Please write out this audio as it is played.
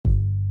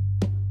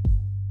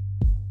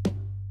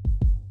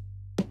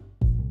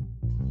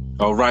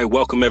All right,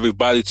 welcome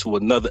everybody to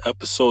another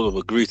episode of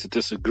Agree to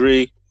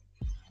Disagree,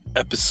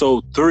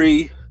 episode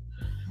 3.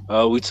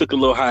 We took a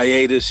little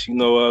hiatus, a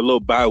little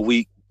bye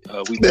week.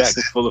 We back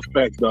in full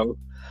effect though.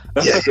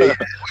 Yeah. We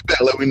back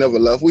like we never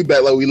left. We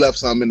back like we left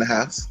something in the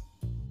house.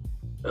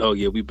 Oh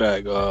yeah, we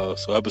back.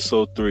 So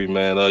episode 3,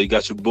 man. You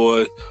got your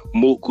boy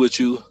Mook with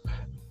you.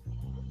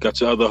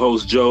 Got your other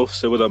host Joe.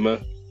 Say what up,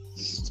 man.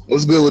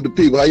 What's good with the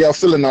people? How y'all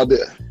feeling out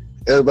there?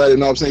 Everybody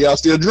know what I'm saying? Y'all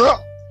still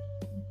drunk?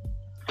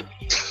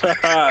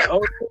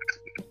 Oh,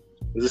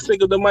 is it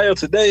Cinco de Mayo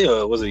today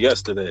or was it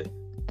yesterday?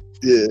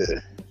 Yeah.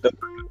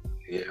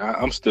 Yeah,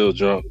 I'm still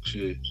drunk.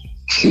 Shit.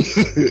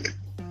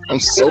 I'm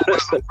so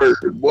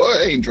bird. Boy,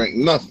 I ain't drink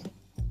nothing.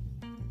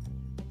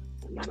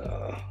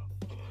 Nah.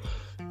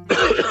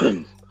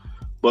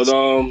 But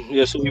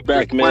yeah, so we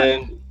back,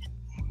 man.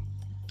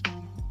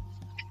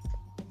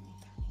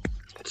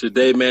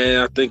 Today,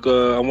 man, I think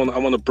I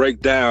want to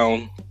break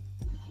down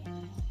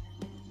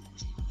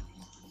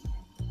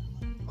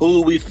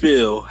who do we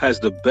feel has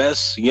the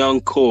best young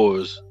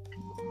cores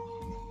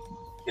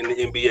in the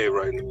NBA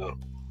right now.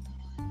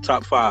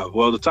 Top 5.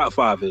 Well, the top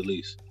 5 at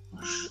least.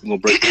 We're gonna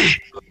break down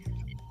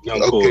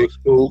young cores.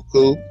 Cool.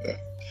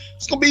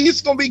 It's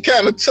gonna be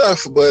kind of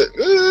tough, but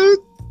it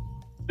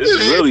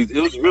was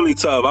really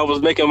tough. I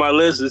was making my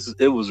list.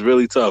 It was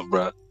really tough,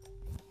 bro.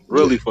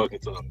 Really fucking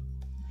tough.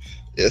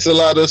 Yeah, it's a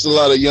lot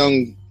of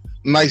young,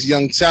 nice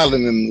young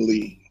talent in the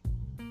league.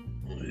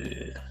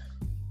 Yeah.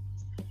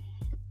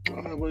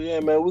 All right, well, yeah,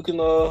 man, we can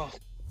go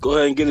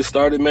ahead and get it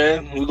started,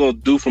 man. We're gonna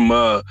do from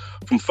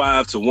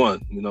 5 to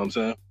 1. You know what I'm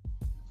saying?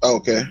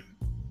 Okay.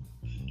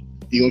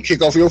 You gonna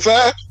kick off your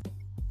 5?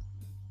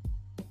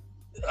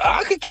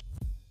 I could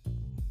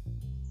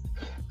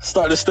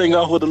start this thing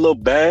off with a little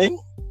bang.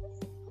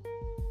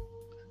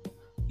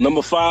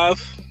 Number 5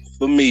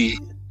 for me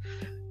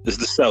is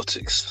the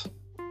Celtics.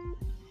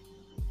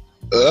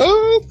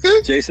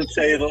 Okay. Jason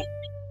Tatum,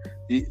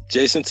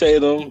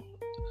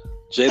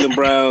 Jaylen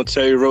Brown,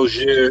 Terry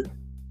Rozier.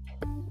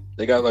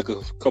 They got like a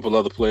couple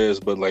other players,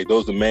 but like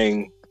those are the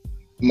main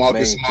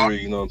Marcus Smart.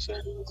 3, you know what I'm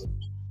saying?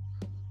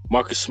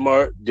 Marcus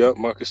Smart. Yep,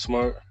 Marcus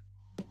Smart.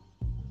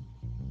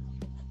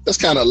 That's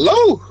kind of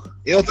low.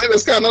 You don't think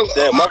that's kind of low?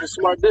 Yeah, Marcus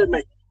Smart did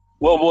make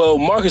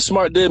Marcus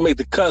Smart did make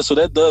the cut, so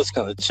that does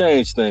kind of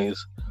change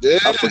things. Yeah.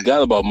 I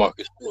forgot about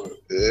Marcus Smart.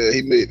 Yeah,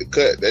 he made the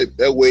cut.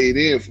 That weighed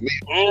in for me.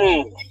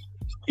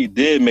 He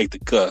did make the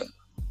cut.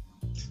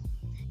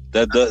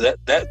 That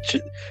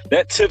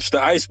tips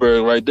the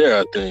iceberg right there,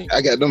 I think.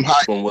 I got them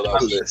high from what I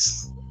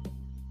list.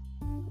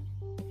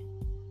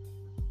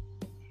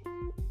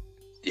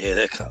 Yeah,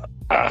 that kind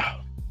of.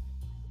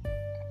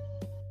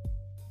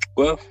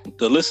 Well,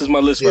 the list is my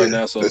list right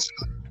now, so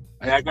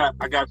I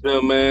got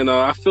them, man.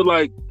 I feel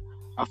like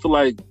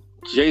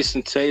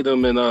Jason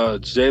Tatum and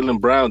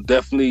Jaylen Brown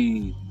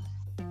definitely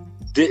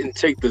didn't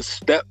take the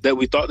step that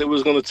we thought they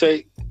was gonna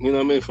take. You know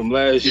what I mean? From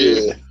last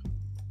year,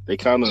 they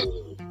kind of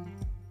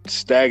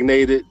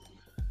stagnated.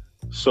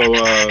 So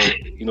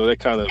that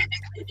kind of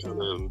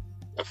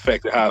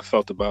affected how I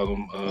felt about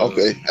them.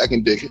 Okay, I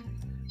can dig it.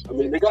 I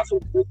mean, they got some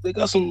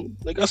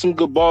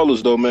good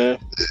ballers though, man.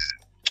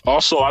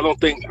 Also, I don't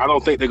think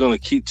they're gonna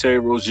keep Terry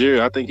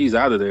Rozier. I think he's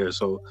out of there.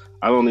 So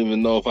I don't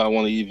even know if I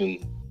want to even.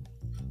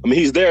 I mean,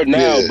 he's there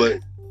now, but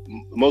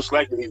most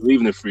likely he's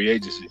leaving the free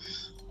agency.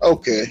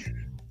 Okay.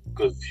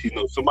 Because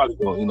somebody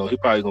gonna, he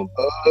probably gonna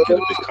get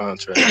a big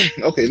contract.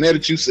 Okay, now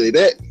that you say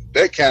that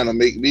kind of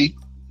make me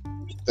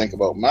think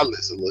about my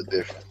list a little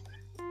different.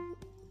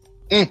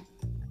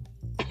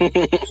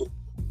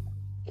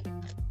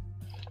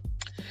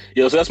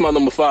 Yeah, so that's my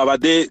number 5. I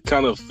did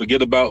kind of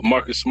forget about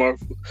Marcus Smart.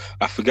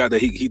 I forgot that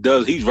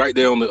he's right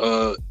there on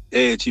the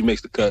edge. He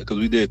makes the cut because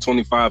we did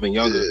 25 and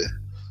younger,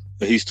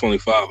 and he's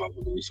 25, I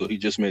believe. So he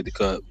just made the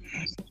cut.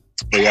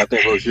 But yeah, I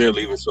think Rozier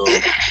leaving, so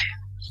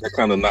that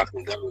kind of knocked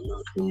him down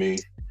enough for me.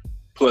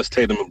 Plus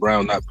Tatum and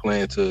Brown not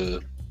playing to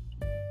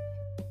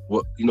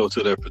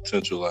to their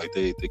potential. Like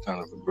they kind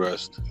of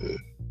regressed. Yeah.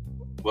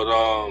 But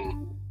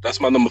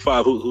that's my number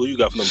 5. Who you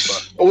got for number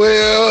 5?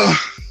 Well,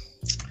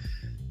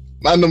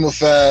 my number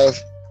 5,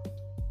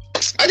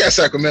 I got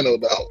Sacramento,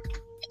 dog.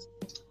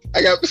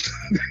 I got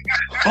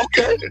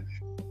okay.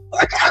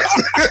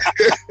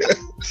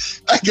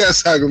 I got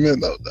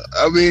Sacramento, dog.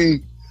 I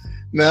mean,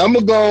 now I'm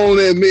gonna go on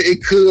and admit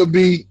it could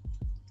be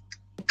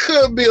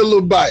a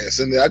little bias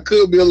in there. I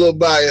could be a little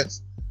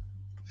biased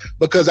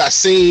because I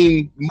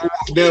seen more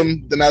of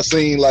them than I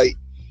seen like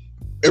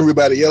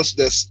everybody else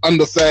that's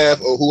under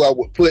 5 or who I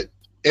would put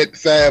at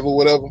 5 or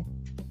whatever.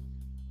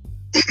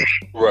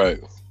 Right.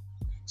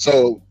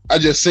 So I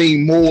just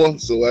seen more.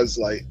 So I was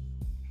like,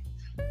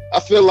 I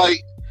feel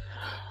like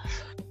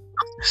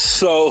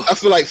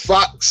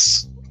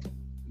Fox,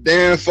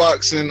 Darren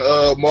Fox and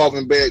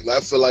Marvin Bagley, I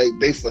feel like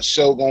they for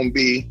sure gonna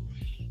be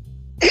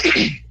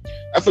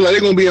I feel like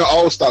they're gonna be an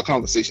all-star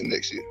conversation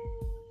next year.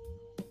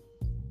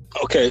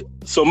 Okay.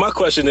 So my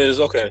question is,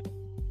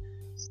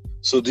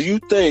 so do you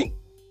think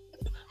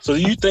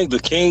the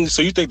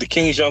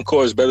Kings young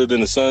core is better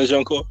than the Suns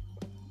young core?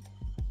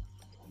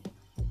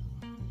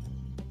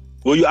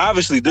 Well, you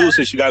obviously do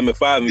since you got him at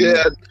 5.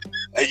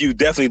 And you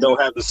definitely don't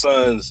have the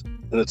Suns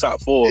in the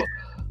top 4.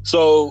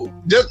 So,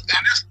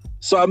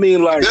 I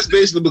mean, like, that's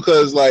basically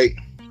because, like,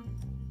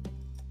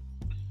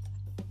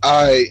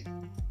 I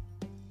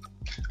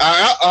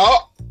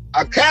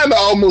kind of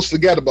almost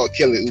forgot about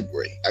Kelly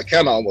Oubre. I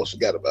kind of almost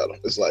forgot about him.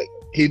 It's like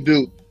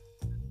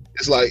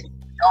it's like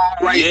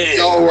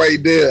y'all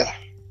right there.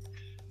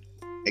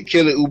 And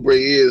Kelly Oubre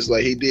is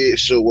like, he did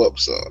show up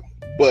some,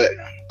 but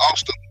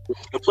also.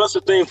 And plus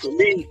the thing for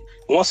me,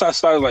 once I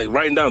started like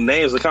writing down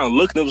names and kind of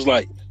looking, it was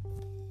like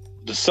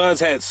the Suns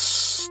had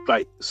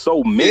like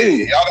so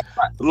many.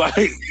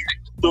 Like,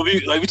 so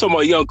we talking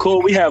about young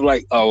Cole, we have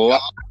like a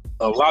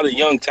lot of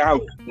young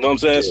talent. You know what I'm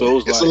saying? So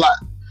it's like, a lot.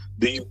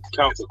 Do you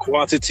count the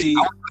quantity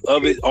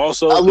of it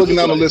also? I'm looking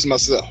down the list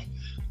myself,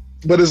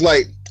 but it's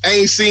like I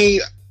ain't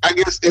seen. I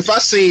guess if I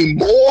seen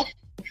more,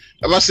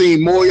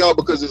 y'all,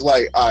 because it's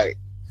like, all right,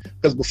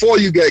 because before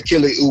you got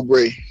Kelly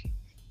Oubre, you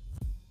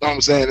know what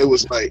I'm saying? It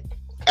was like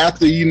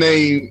after you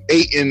name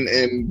Ayton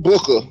and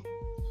Booker,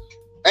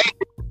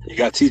 you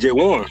got TJ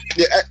Warren.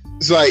 Yeah,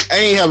 it's like I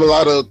ain't have a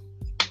lot of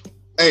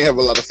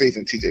faith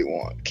in TJ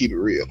Warren. Keep it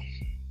real.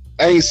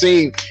 I ain't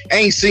seen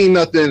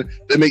nothing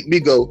that make me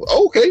go,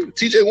 okay,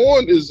 TJ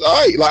Warren is all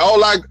right. Like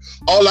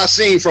all I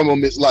seen from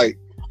him is like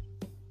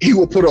he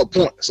will put up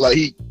points. Like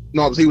he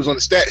was on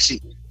the stat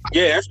sheet.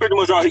 Yeah, that's pretty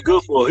much all he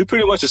good for. He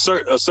pretty much a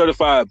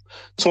certified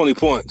 20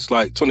 points,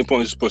 like 20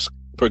 points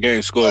per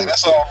game scored. Like,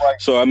 that's all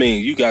right. So I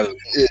mean, you got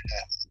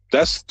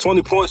that's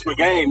 20 points per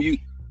game. You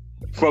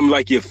from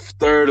like your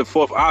third or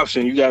fourth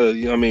option, you gotta.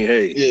 You know what I mean,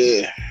 hey.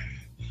 Yeah.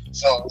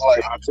 So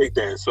like I'll take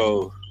that.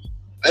 So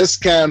that's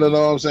kind of,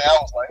 know what I'm saying. I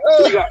was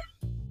like,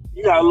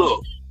 you got a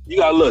look.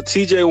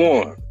 TJ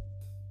Warren,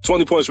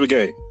 20 points per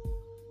game.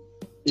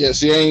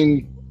 Yes, he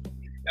ain't.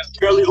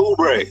 Kelly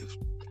Oubre,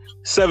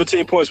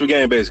 17 points per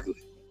game, basically.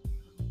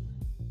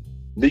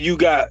 Then you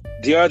got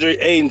DeAndre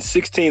Ayton,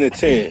 16 and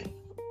 10. Then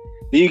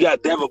you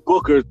got Devin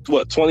Booker,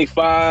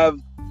 24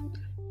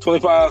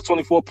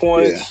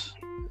 points,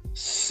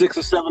 6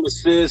 or 7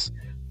 assists,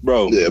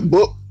 bro. Yeah,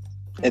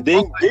 and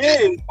then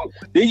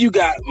you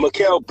got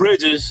Mikal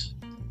Bridges,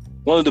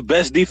 one of the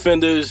best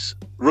defenders,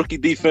 rookie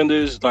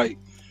defenders. Like,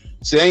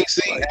 he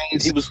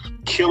was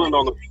killing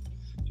on the.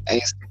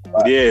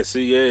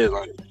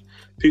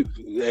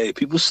 Like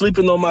people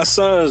sleeping on my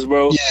Suns,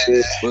 bro.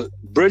 Yeah, but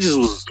Bridges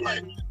was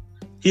like,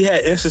 he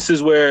had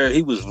instances where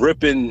he was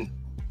ripping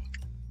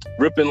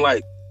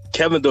like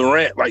Kevin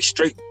Durant, like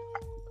straight.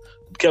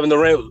 Kevin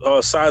Durant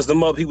sized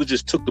him up. He would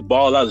just took the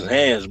ball out of his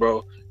hands,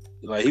 bro.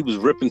 Like he was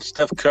ripping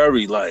Steph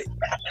Curry. Like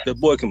that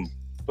boy can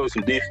play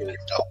some defense.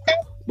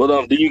 But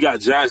then you got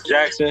Josh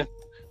Jackson.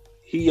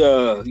 He be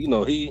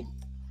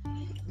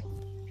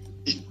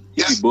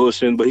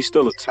bullshitting, but he's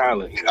still a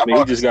talent. I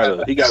mean, he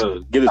gotta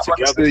get it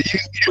together.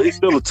 But he's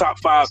still a top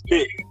 5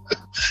 pick.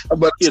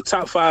 He's a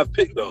top 5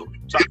 pick though.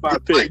 Top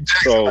 5 pick.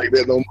 So like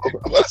that no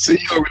more. I'm about to say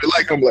you don't really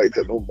like him like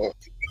that no more.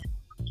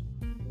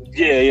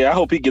 Yeah. I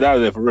hope he get out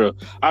of there for real.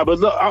 All right, but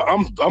look,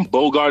 I'm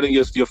bogarting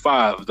your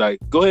 5. Like,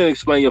 go ahead and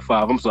explain your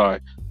 5. I'm sorry.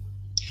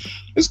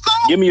 It's cool.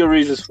 Give me your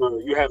reasons for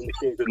you having the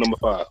Kings at number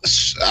 5.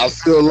 I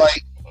feel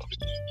like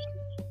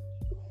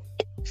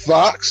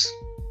Fox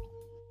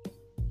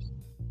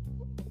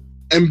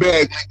and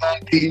Bagley,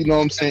 you know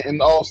what I'm saying, in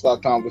the All-Star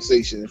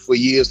conversation for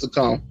years to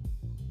come.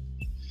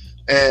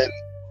 And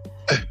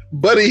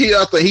Buddy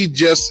Hield, I think he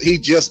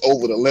just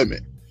over the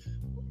limit.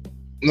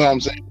 You know what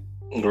I'm saying?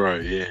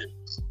 Right, yeah.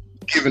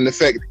 Given the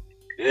fact,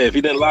 yeah, if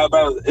he didn't lie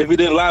about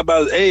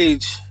his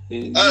age,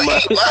 he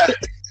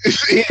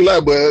ain't lie,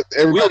 but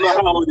everybody. We don't know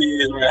how old he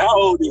is, man. How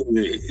old is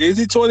he? Is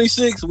he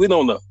 26? We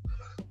don't know.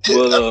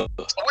 Well,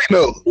 we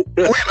know.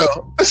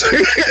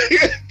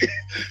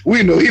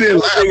 We know he didn't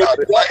lie about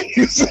it.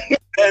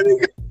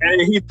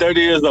 And he's 30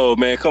 years old,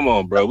 man. Come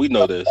on, bro. We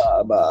know this.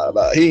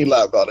 Nah. He ain't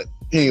lie about it.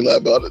 The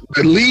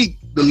league,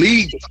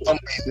 for some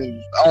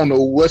reason, I don't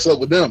know what's up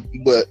with them,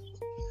 but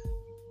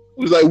it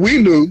was like we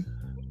knew.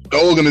 The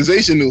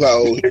organization knew how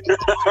old he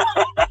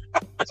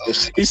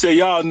was. He said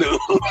y'all knew.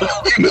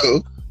 You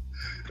know.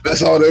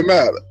 That's all that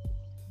mattered.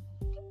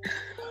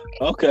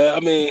 Okay, I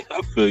mean,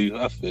 I feel you.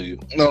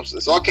 You know what I'm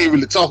saying? So I can't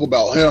really talk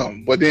about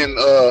him. But then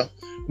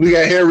we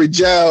got Harry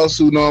Giles,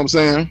 who, know what I'm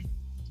saying?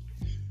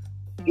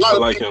 A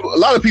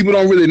lot of people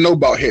don't really know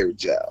about Harry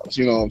Giles,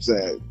 you know what I'm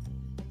saying?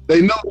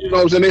 They know, you know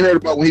what I'm saying? They heard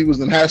about when he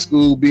was in high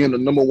school being the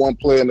number 1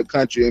 player in the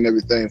country and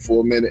everything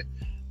for a minute.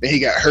 Then he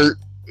got hurt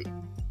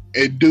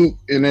at Duke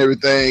and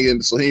everything,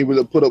 and so he didn't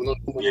really put up no.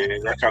 Yeah,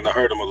 that kind of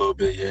hurt him a little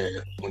bit, yeah.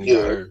 When he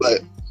got hurt.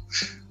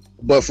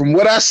 But from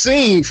what I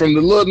seen from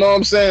the little, know what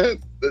I'm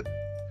saying,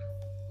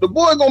 the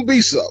boy gonna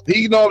be something.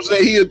 He, know what I'm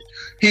saying,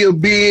 he a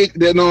big,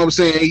 that know what I'm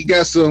saying, he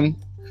got some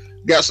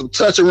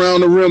touch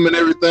around the rim and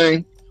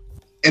everything,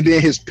 and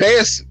then his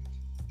passing.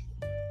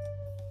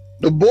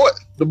 The boy,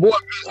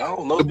 I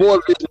don't know. The boy,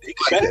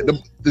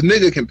 the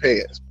nigga can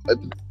pass. But,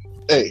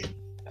 hey.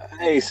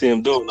 I ain't see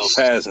him doing no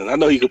passing. I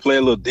know he could play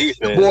a little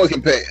defense. The boy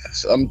can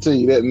pass. I'm telling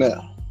you that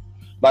now.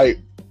 Like,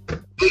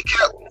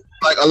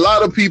 a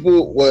lot of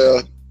people,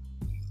 well,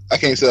 I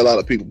can't say a lot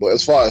of people, but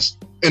as far as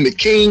in the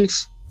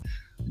Kings,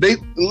 you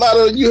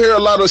hear a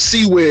lot of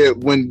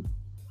C-word when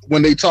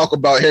they talk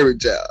about Harry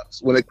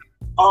Giles. When it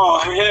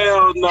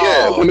hell no.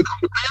 Yeah,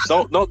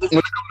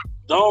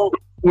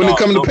 when it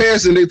comes to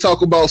passing, they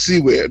talk about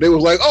C-word. They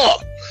was like,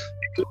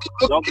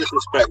 don't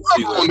disrespect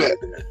C-word like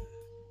that.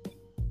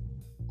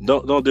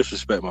 Don't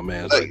disrespect my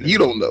man. Like, you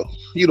don't know.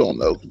 You don't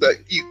know.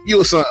 Like, you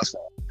a Suns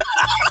fan.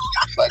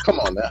 Like, come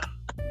on now.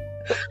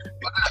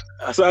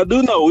 So I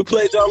do know. We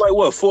played y'all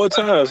like 4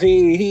 times.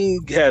 He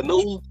had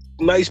no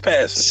nice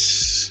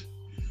passes.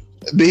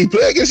 Did he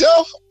play against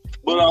y'all?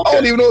 But, okay. I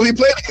don't even know if he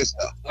played against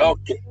y'all.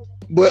 Okay.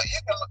 But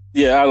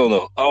I don't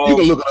know. You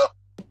can look it up.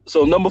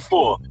 So number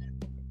 4.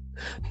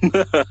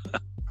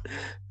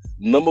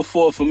 Number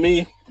 4 for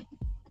me,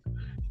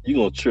 you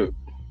gonna trip.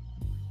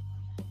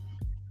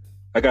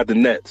 I got the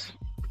Nets.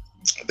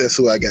 That's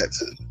who I got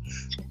too.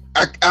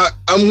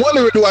 I'm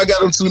wondering, do I got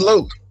them too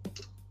low?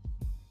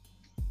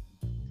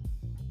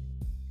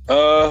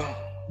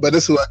 But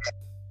that's who I got.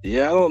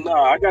 Yeah, I don't know.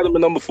 I got him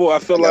at number 4. I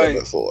feel like him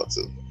at 4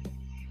 too.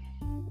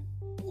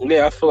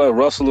 Yeah, I feel like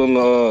Russell,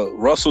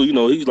 you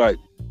know, he's like,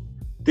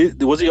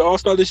 was he an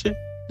All-Star this year?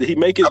 Did he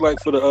make it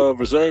like for the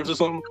reserves or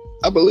something?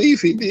 I believe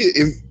he did.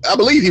 I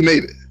believe he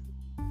made it.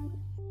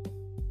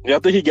 Yeah, I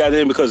think he got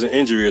in because of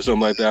injury or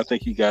something like that. I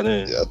think he got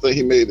in. Yeah, I think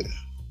he made it.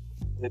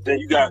 And then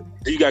you got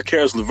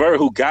Karis LeVert,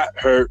 who got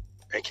hurt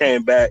and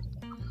came back.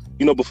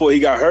 You know, before he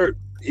got hurt,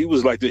 he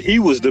was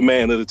the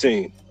man of the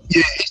team.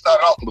 Yeah, he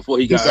started off before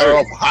he got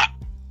hurt. Hot.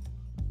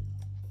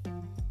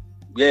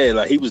 Yeah,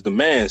 like he was the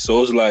man.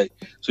 So it's like,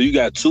 so you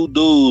got 2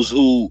 dudes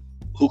who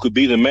could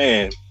be the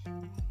man,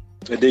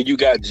 and then you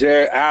got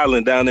Jared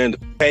Allen down there in the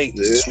paint,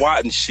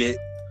 swatting shit.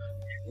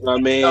 You know what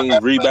I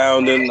mean?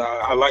 Rebounding.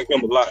 I like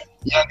him a lot.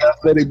 Yeah,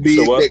 let it be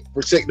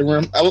protect the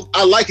rim.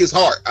 I like his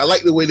heart. I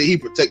like the way that he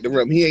protect the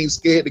rim. He ain't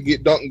scared to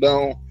get dunked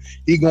on.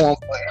 He going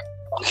for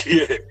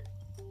it.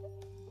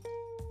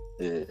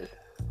 Yeah.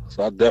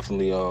 So I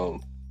definitely I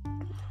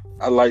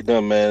like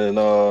them, man. And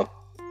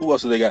who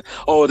else do they got?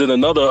 Oh, then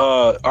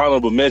another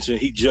honorable mention.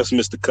 He just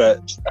missed the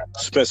cut.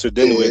 Spencer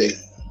Dinwiddie.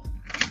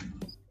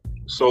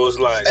 So it's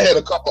like I had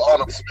a couple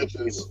honorable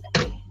mentions.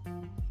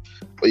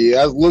 But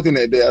yeah, I was looking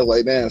at that. I was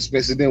like, damn,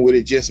 Spencer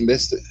Dinwiddie just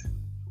missed it.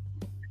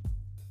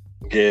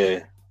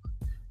 Yeah.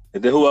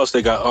 And then who else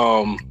they got?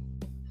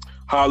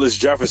 Hollis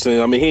Jefferson.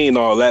 I mean, he ain't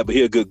all that, but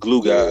he a good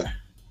glue guy.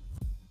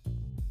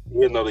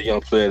 You know, the young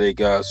player they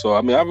got. So,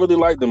 I mean, I really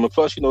like them. And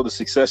plus, you know, the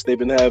success they've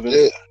been having.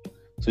 Yeah.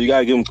 So you got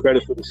to give them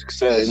credit for the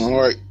success. Yeah, all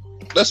right.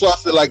 That's why I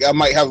feel like I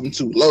might have them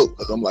too low.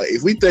 Because I'm like,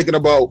 if we thinking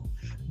about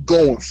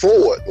going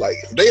forward, like,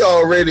 if they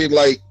already,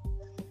 like,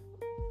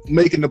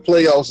 making the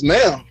playoffs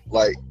now,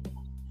 like,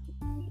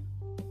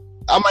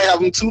 I might have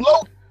them too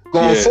low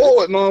going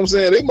forward. You know what I'm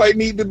saying? They might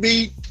need to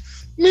be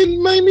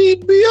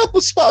up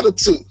a spot or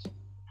 2.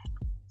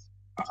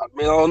 I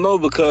mean, I don't know,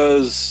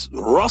 because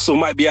Russell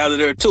might be out of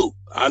there too.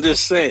 I'm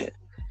just saying.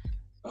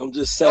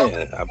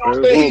 I've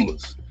heard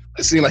rumors.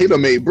 It seems like he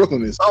done made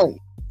Brooklyn his own.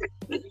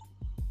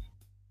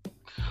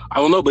 I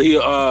don't know, but he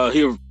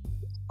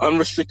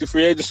unrestricted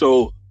free agent.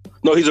 So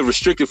no, he's a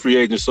restricted free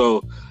agent.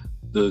 So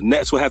the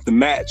Nets will have to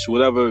match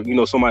whatever, you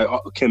know, somebody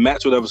can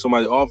match whatever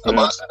somebody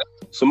offers.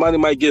 Somebody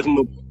might give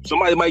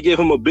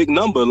him a big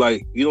number.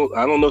 Like, you know,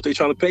 I don't know if they're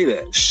trying to pay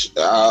that.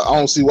 I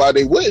don't see why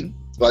they wouldn't.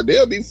 Like,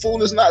 they'll be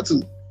foolish not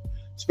to.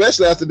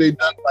 Especially after they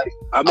done, like,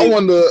 I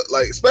wonder,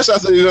 like, especially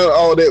after they done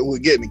all that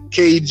with getting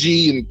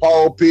KG and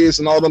Paul Pierce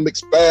and all them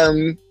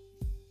expiring.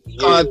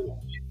 Yeah.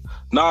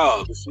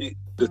 Nah, see,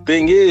 the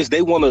thing is,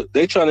 they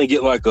trying to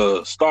get like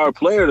a star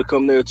player to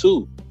come there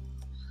too.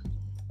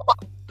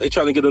 They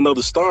trying to get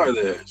another star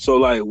there. So,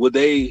 like, would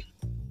they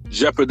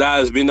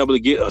jeopardize being able to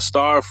get a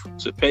star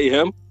to pay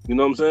him? You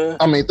know what I'm saying?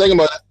 I mean, think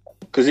about it.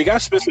 Because you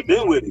got Spencer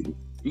Dinwiddie.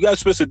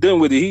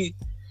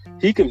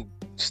 He can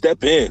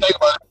step in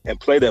and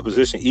play that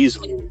position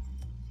easily.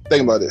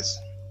 Think about this.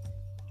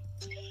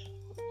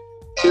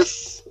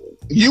 If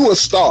you a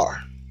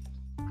star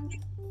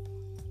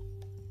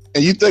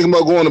and you thinking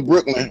about going to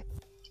Brooklyn,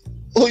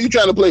 who are you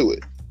trying to play with?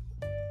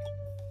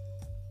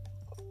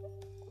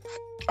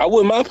 I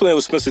wouldn't mind playing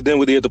with Spencer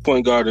Dinwiddie at the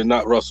point guard and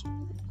not Russell.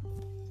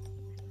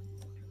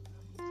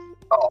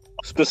 Oh.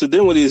 Spencer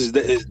Dinwiddie is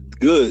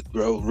good,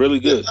 bro. Really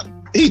good.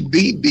 He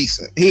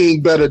decent. He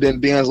ain't better than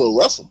D'Angelo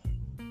Russell.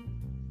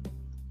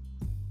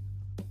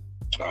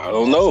 I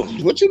don't know.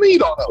 What you mean you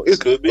don't know? It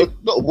could be.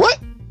 What?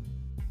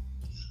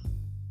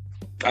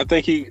 I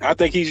think he's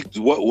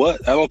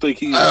what? I don't think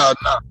he's nah.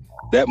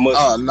 that much.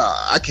 Nah,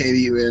 I can't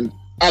even.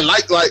 I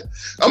like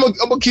I'm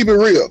gonna keep it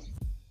real.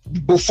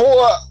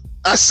 Before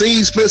I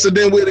seen Spencer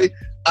Dinwiddie,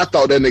 I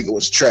thought that nigga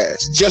was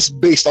trash just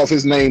based off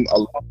his name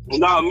alone.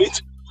 Nah, me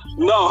too.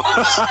 No,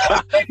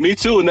 me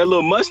too. And that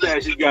little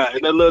mustache he got,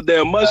 and that little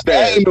damn mustache.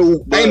 I ain't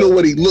know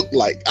what he looked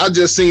like. I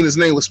just seen his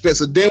name was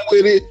Spencer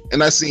Dinwiddie,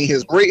 and I seen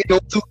his rating on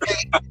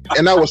 2K,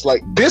 and I was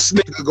like, this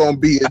nigga gonna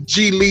be a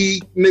G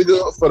League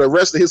nigga for the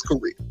rest of his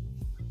career.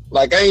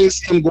 Like, I ain't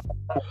seen him go.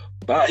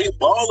 Nah, he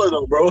baller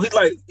though, bro. He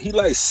like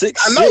 6'6".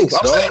 I know. I'm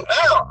saying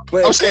now.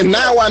 I'm saying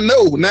now I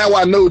know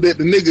that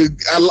the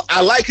nigga,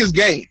 I like his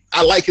game.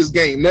 I like his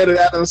game. Now that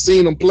I done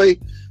seen him play,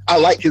 I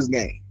like his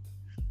game.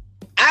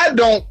 He's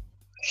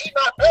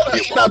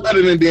not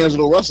better than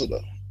D'Angelo Russell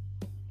though.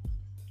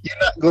 You're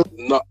not good.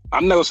 No,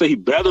 I'm not gonna say he's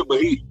better, but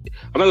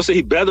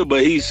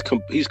he's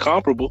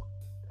comparable.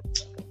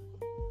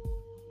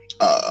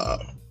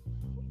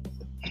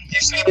 You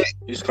see that?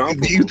 He's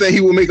comparable. Do you think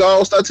he will make an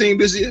All-Star team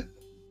this year?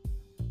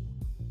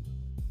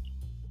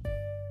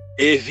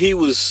 If he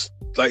was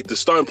like the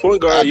starting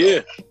point guard, yeah,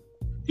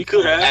 he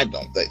could have. I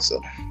don't think so.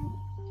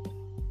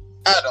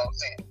 I don't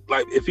think.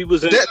 Like if he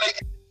was in,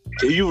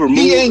 if you remove,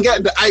 he ain't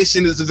got the ice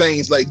in his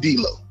veins like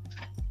D'Lo.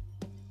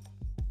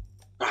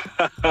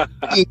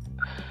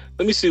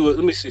 Let me see.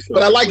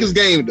 But I like his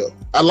game though.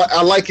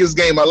 I like his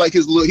game. I like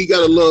his look. He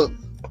got a little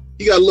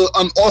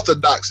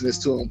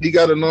unorthodoxness to him. He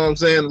got a, know what I'm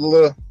saying,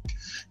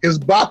 his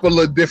bop a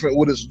little different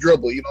with his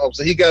dribble. You know what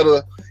I'm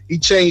saying? He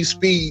changed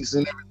speeds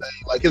and everything.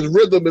 Like his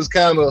rhythm is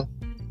kind of.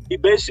 He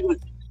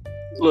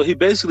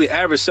basically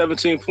averaged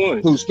 17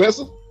 points. Who,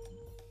 Spencer?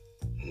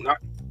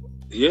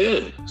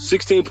 Yeah,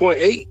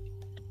 16.8,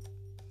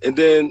 and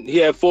then he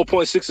had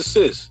 4.6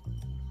 assists.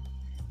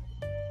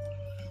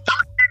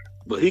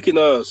 But he can.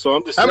 So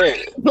I'm just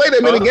saying. He played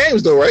that many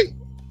games though, right?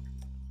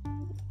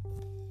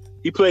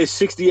 He played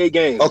 68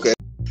 games. Okay.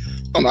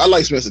 I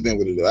like Spencer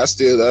Dinwiddie though.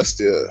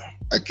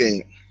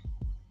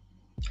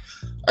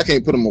 I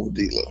can't put him over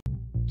D'Lo.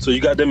 So you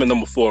got them at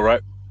number 4,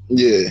 right?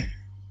 Yeah.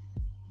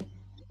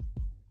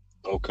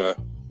 Okay.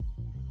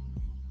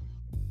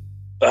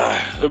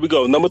 Here we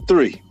go. Number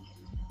 3.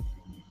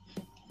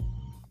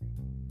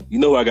 You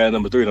know who I got at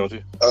number 3, don't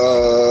you?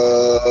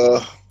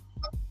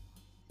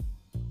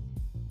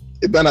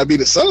 It better not be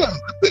the Suns.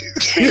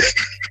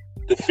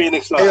 The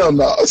Phoenix Suns. Hell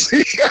no.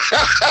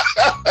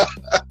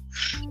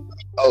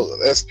 Oh,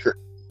 that's crazy.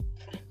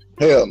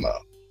 Hell no.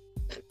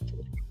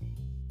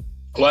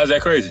 Why is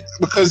that crazy?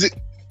 Because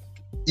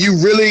you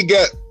really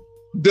got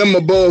them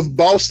above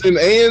Boston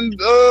and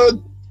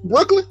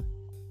Brooklyn?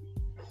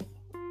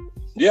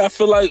 Yeah, I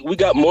feel like we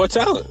got more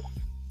talent.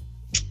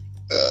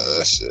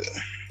 Shit.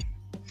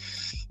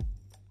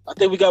 I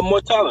think we got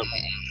more talent.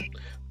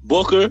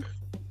 Booker.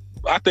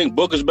 I think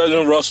Booker's better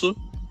than Russell.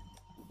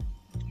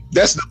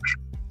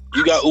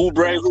 You got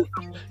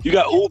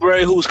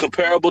Oubre who's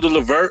comparable to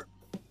LeVert.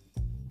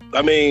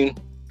 I mean,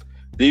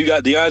 then you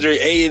got DeAndre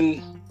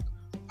Ayton.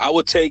 I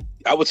would take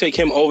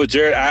him over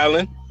Jared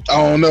Allen. I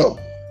don't know.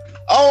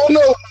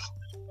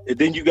 And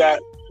then you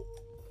got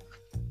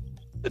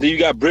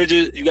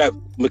Bridges. You got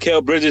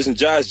Mikal Bridges and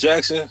Josh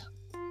Jackson.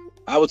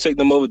 I would take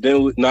them over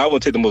Dinwiddie. No, I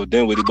wouldn't take them over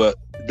Dinwiddie, but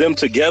them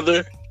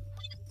together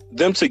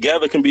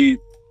can be,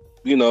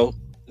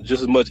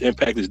 just as much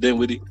impact as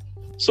Dinwiddie.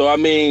 So I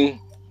mean,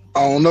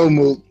 I don't know,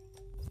 Mook.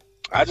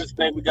 I just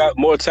think we got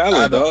more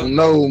talent. I don't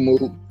know,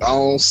 Mook. I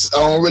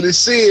don't really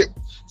see it.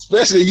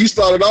 Especially you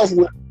started off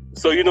with.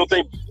 So you don't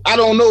think? I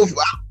don't know if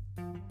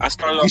I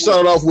started. You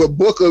started off with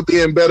Booker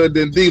being better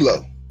than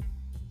D'Lo.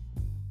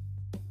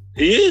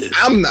 He is.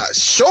 I'm not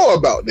sure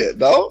about that,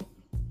 dog.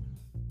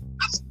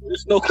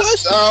 There's no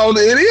question.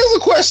 It is a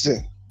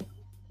question.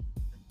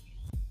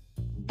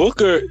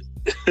 Booker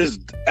is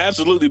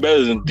absolutely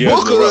better than D'Angelo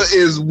Booker Russell.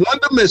 is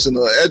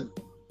one-dimensional.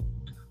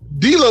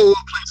 D'Lo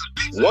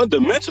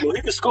one-dimensional.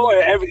 He can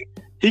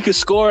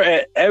score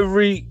at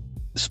every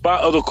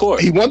spot of the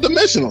court. He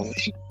one-dimensional.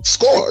 He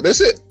score. That's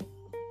it.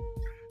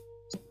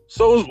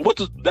 So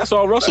that's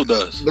all Russell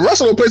does. The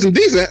Russell will play some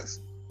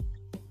defense.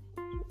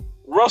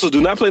 Russell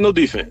do not play no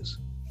defense.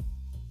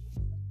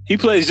 He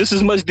plays just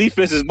as much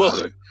defense as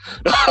Booker.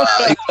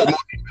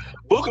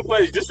 Booker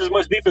plays just as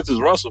much defense as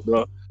Russell,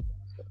 bro.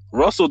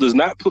 Russell does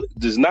not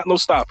no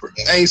stopper.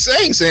 I ain't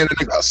saying that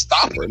nigga a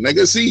stopper,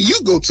 nigga. See, you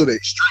go to the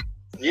extreme.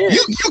 Yeah.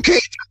 You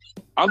can't.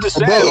 I'm just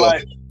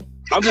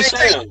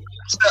saying,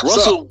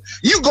 Russell.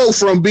 You go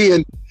from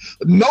being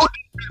no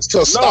defense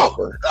to a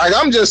stopper. Like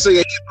I'm just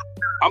saying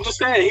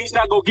he's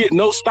not gonna get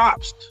no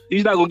stops.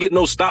 He's not gonna get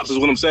no stops, is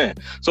what I'm saying.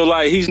 So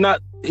like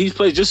he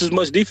plays just as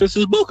much defense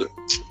as Booker.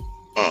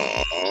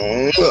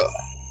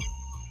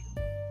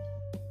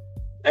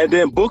 And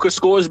then Booker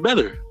scores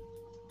better.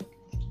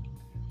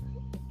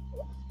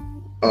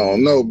 I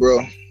don't know,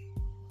 bro.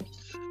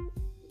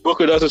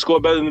 Booker doesn't score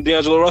better than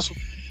D'Angelo Russell?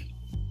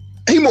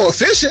 He more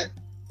efficient.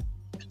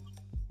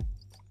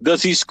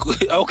 Does he?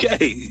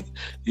 Okay,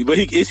 but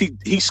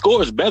he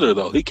scores better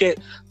though. He can't.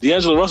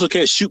 D'Angelo Russell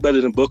can't shoot better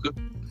than Booker.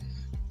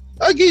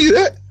 I give you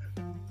that.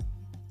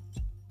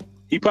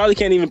 He probably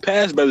can't even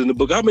pass better than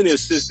Booker. How many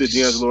assists did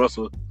D'Angelo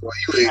Russell? Well,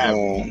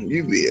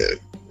 you be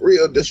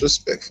real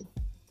disrespectful.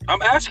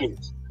 I'm asking you,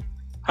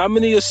 how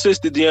many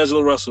assists did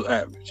D'Angelo Russell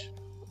average?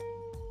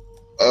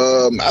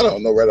 I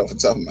don't know right off the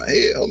top of my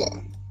head. Hold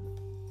on.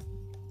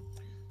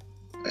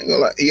 I ain't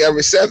gonna lie. He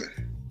averaged 7.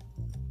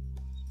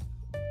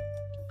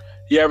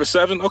 He averaged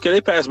 7? Okay, they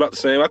passed about the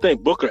same. I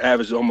think Booker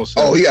averaged almost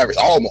 7. Oh, he averaged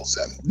almost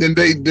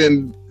 7.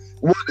 Then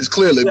one is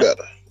clearly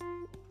better.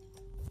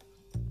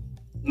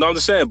 No, I'm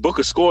just saying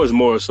Booker scores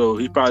more, so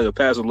he probably will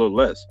pass a little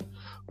less.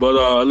 But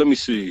let me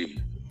see.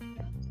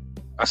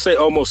 I say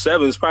almost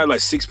 7. It's probably like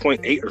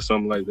 6.8 or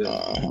something like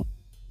that.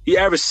 He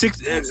averaged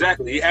 6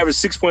 exactly. He averaged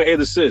 6.8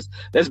 assists.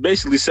 That's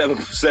basically 7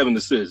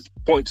 assists.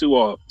 0.2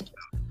 off.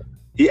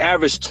 He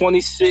averaged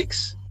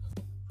 26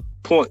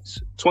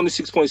 points.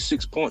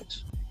 26.6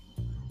 points.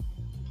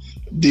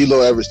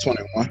 D'Lo averaged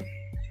 21.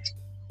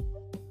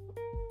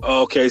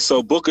 Okay,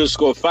 so Booker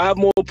scored 5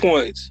 more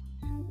points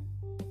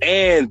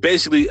and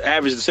basically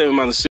averaged the same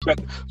amount of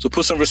assists. So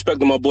put some respect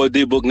on my boy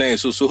D-Book name.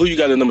 So who you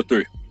got at number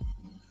 3?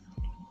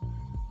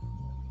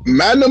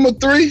 My number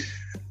 3?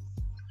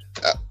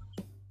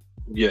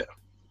 Yeah.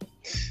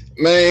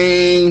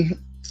 Man,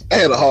 I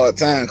had a hard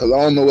time because I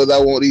don't know whether I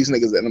want these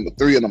niggas at number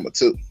 3 or number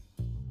 2.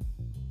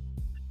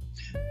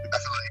 I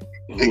feel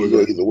like they can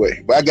go either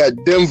way. But I got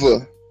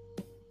Denver.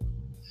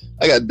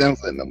 I got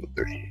Denver at number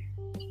 3.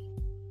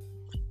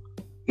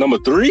 Number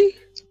 3?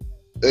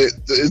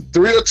 It's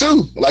 3 or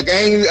 2. Like I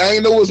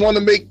ain't know which one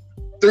to make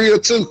 3 or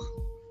 2.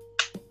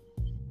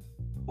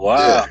 Wow.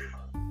 Yeah.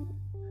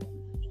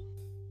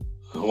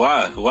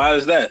 Why? Why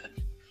is that?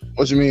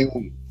 What you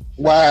mean?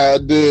 Why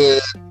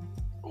did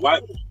I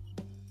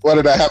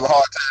have a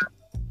hard time?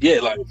 Yeah,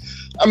 like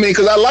I mean,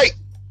 because I like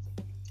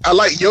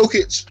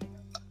Jokic.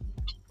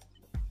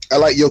 I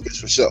like Jokic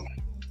for sure.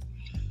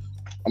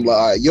 I'm like,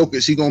 all right,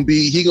 Jokic, he gonna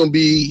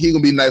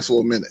be nice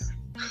for a minute.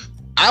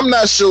 I'm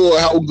not sure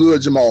how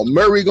good Jamal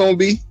Murray gonna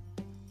be.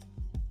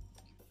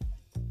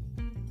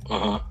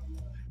 I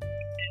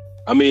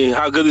mean,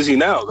 how good is he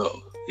now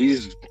though?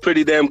 He's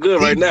pretty damn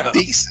good right now.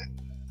 Decent.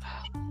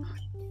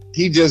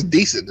 He just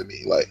decent to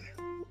me. Like,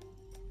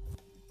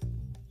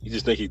 you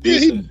just think he's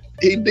decent?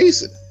 Yeah, he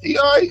decent. He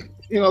all right.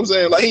 You know what I'm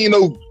saying? Like he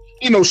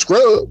ain't no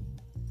scrub.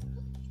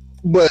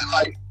 But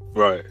like,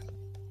 right.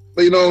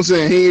 But you know what I'm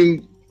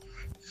saying?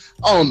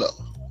 I don't know.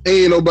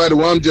 He ain't nobody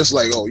where I'm just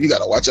like, oh, you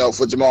gotta watch out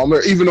for Jamal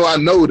Murray. Even though I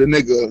know the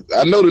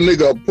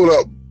nigga put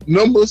up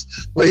numbers,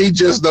 but he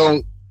just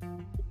don't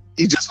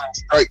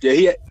strike.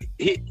 Yeah,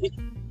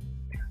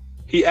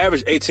 he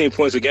averaged 18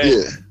 points a game.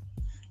 Yeah.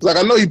 Like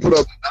I know he put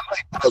up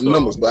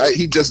numbers, but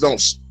he just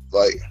don't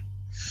like.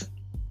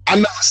 I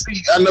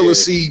never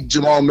see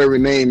Jamal Murray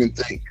name and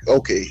think,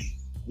 okay,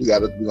 we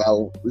have a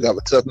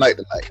tough night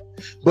tonight.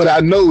 But I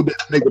know that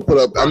nigga put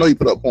up. I know he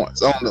put up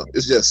points. I don't know.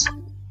 It's just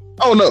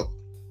I don't know.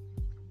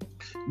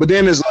 But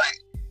then it's like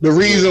the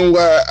reason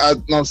why I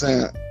know what I'm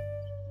saying.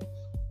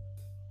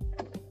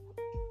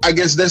 I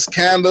guess that's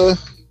kind of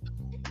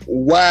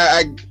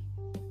why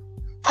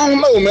I don't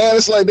know, man.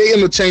 It's like they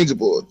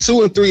interchangeable.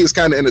 2 and 3 is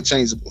kind of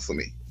interchangeable for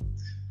me.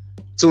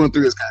 2 and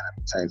 3 is kind of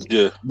interchangeable.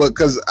 Yeah. But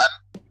because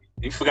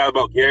you forgot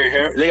about Gary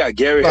Harris. They got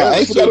Gary Harris. I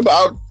ain't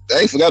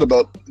forgot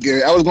about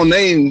Gary. I was gonna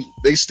name.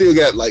 They still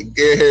got like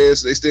Gary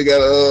Harris. They still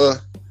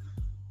got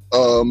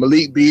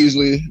Malik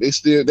Beasley.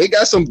 They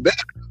got some.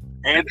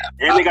 And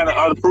they got an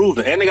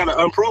unproven. And they got an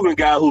unproven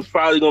guy who's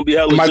probably gonna be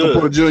hella Michael good.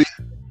 Porter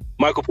Jr.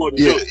 Michael Porter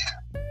Jr.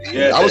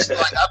 Yeah. I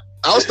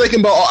was thinking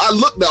about. I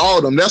looked at all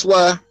of them. That's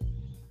why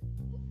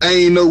I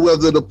ain't know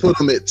whether to put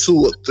them at 2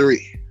 or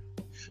 3.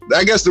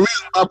 I guess the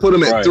reason I put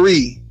them at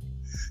 3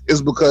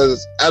 is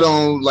because I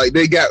don't like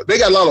they got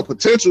a lot of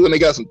potential and they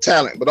got some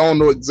talent, but I don't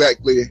know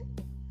exactly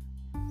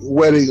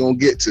where they gonna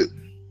get to.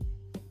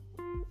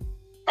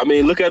 I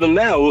mean, look at them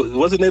now.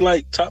 Wasn't they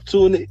like top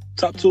 2 in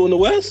the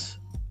West?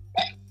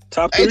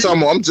 Top 3?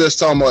 I'm just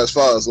talking about as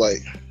far as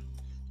like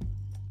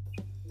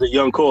the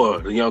young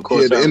core. Yeah,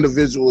 the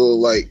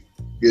individual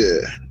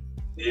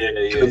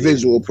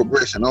individual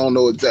progression. I don't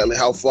know exactly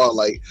how far.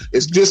 Like,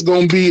 it's just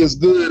gonna be as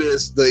good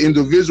as the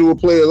individual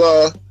players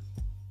are.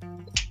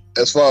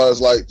 As far as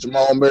like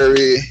Jamal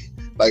Murray,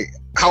 like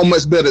how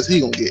much better is he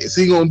gonna get? Is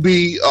he gonna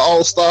be an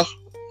all-star?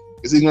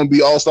 Is he gonna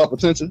be all-star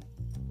potential?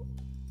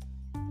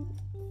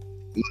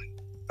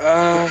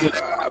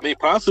 I mean,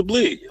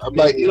 possibly. I mean,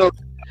 like, you know,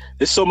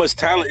 there's so much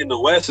talent in the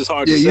West. It's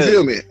hard to say. Yeah, you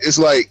feel me? It's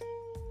like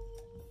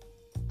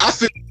I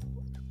feel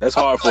that's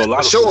hard for a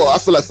lot of people. I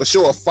feel like for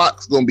sure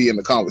Fox gonna be in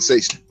the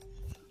conversation.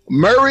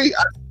 Murray,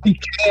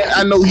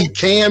 I know he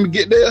can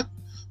get there,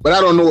 but I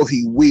don't know if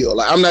he will.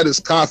 Like, I'm not as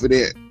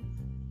confident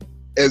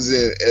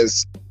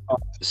as.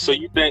 So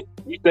you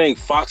think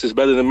Fox is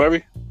better than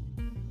Murray?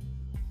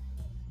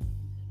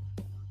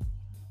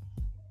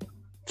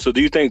 So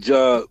do you think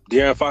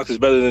De'Aaron Fox is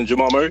better than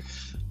Jamal Murray?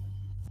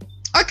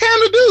 I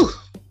kind of do.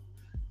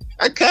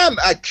 I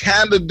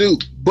kind of do,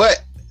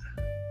 but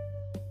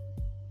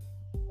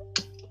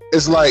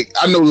it's like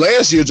I know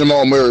last year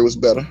Jamal Murray was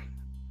better,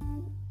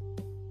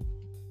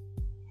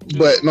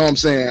 but know what I'm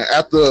saying.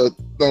 Know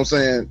what I'm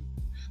saying,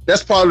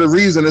 that's part of the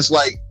reason. It's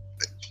like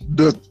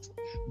the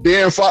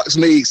De'Aaron Fox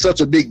made such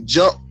a big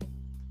jump,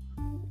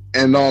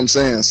 and know what I'm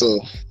saying. So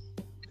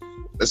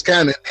it's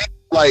kind of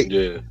like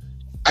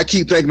I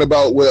keep thinking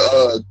about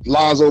what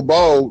Lonzo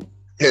Ball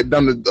had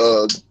done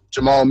to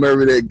Jamal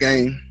Murray that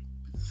game.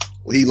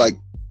 He like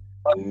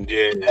all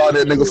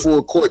that nigga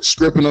full court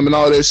stripping him and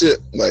all that shit.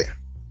 Like,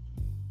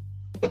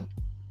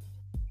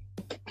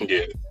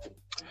 yeah.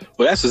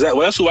 Well,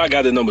 that's who I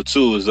got at number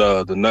 2 is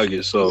the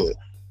Nuggets. So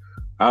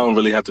I don't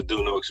really have to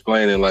do no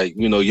explaining. Like,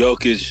 you know,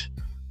 Jokic,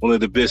 one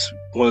of the best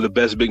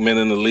big men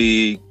in the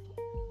league.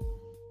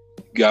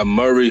 You got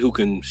Murray who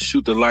can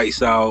shoot the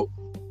lights out.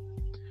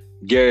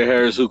 Gary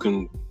Harris who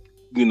can,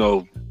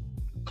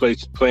 play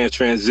in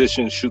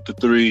transition, shoot the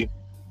three.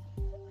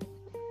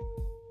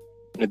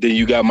 And then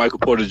you got Michael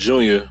Porter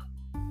Jr.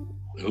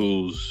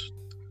 who's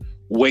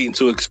waiting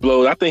to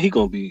explode. I think he's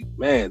gonna be,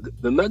 man.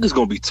 The Nuggets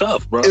gonna be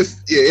tough, bro.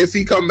 If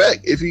he come back,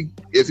 if he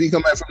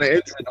come back from the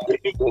injury,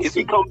 if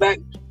he come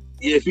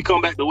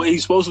back the way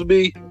he's supposed to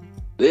be,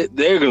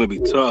 they're gonna be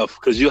tough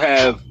because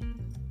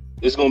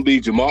it's gonna be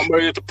Jamal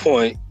Murray at the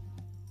point,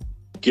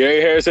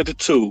 Gary Harris at the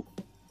 2,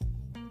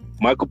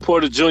 Michael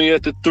Porter Jr.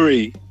 at the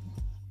 3,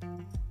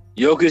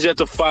 Jokic at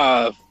the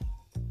 5.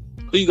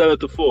 Who you got at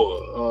the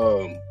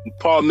 4?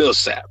 Paul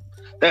Millsap.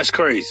 That's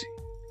crazy.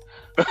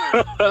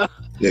 That's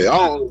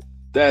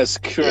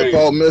crazy. Yeah,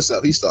 Paul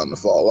Millsap, he's starting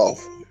to fall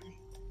off.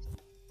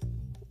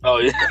 Oh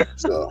yeah.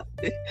 So,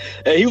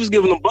 and he was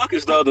giving them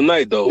buckets the other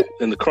night though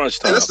in the crunch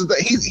time. That's the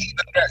thing.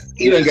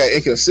 He done got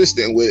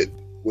inconsistent with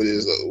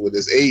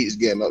his age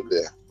getting up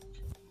there.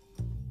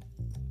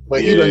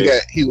 But he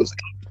was.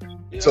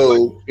 Yeah,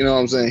 so you know what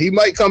I'm saying. He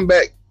might come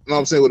back. You know what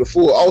I'm saying, with a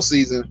full all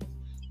season.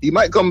 He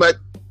might come back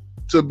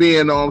to being,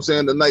 you know what I'm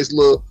saying, the nice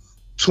little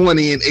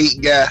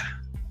 20-8 guy.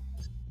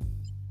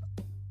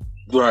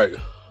 Right.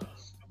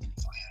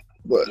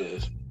 But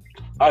yes.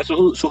 All right,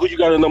 so who you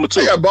got at number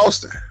 2? I got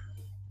Boston.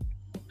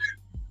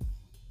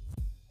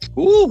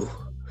 Ooh.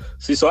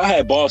 See, so I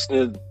had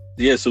Boston.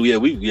 Yeah, so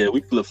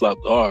we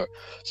flip-flopped hard.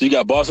 So you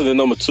got Boston at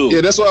number 2.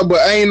 Yeah, that's why, but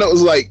I ain't know, it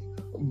was like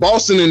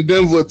Boston and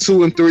Denver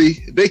 2 and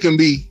 3, they can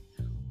be,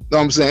 you know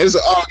what I'm saying? It's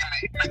an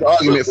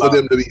argument for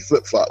them to be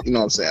flip-flop, you know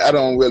what I'm saying? I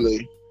don't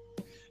really,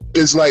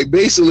 it's like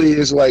basically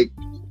it's like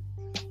a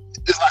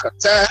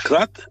tie.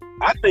 Cause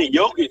I think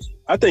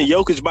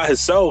Jokic by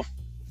himself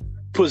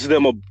puts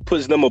them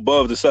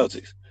above the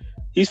Celtics.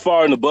 He's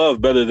far and above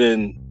better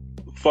than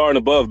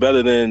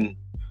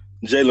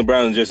Jaylen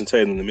Brown and Jason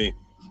Tatum to me.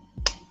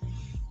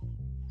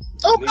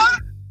 Okay.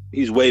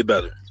 He's way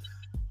better.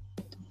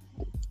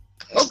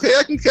 Okay,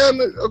 I can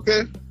kind of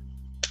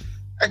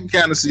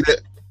see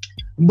that.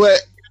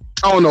 But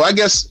I don't know. I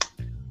guess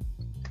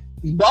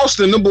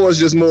Boston, the boys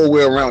just more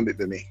well-rounded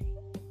than me.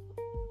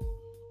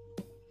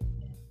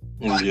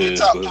 Like the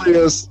top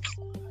players,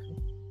 you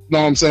know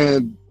what I'm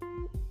saying,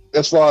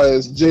 as far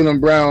as Jaylen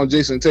Brown,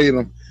 Jason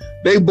Tatum,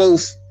 they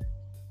both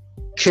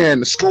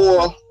can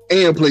score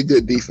and play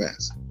good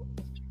defense.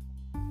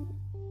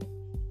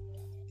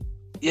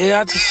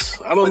 Yeah,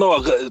 I don't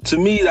know. To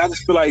me, I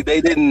just feel like they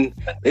didn't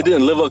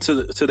live up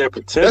to their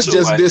potential. That's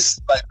just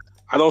this. Like,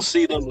 I don't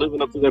see them living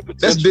up to their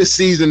potential. That's this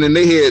season, and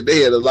they had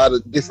a lot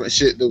of different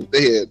shit.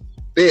 They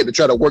had to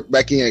try to work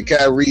back in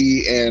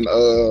Kyrie and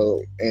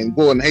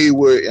Gordon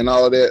Hayward and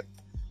all that.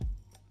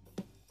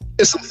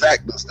 It's some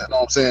factors, you know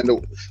what I'm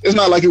saying? It's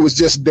not like it was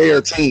just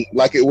their team,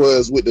 like it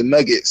was with the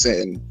Nuggets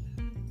and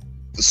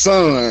the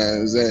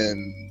Suns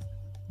and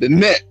the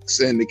Nets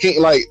and the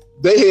King. Like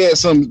they had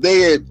some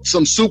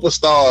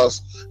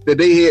superstars that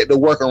they had to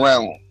work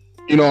around.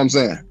 You know what I'm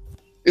saying?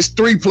 It's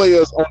 3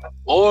 players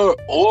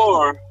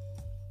on.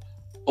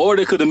 Or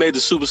they could have made the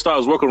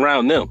superstars work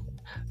around them.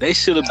 They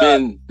should have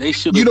been. They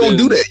should. You don't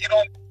do that. You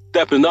don't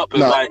stepping up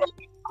and like,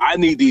 I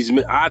need these.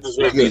 I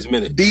deserve these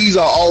minutes. These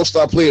are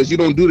all-star players. You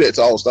don't do that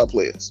to all-star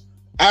players.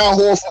 Al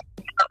Horford.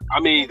 I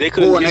mean, they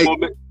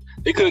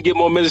couldn't get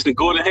more minutes than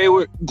Gordon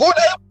Hayward.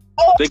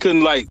 They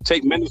couldn't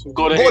take minutes from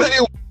Gordon Hayward.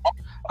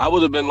 I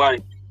would have been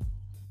like,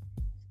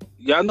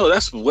 yeah, I know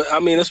that's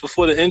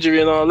before the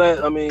injury and all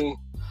that. I mean,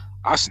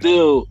 that's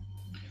still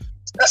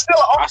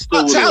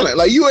talent.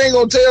 Like, you ain't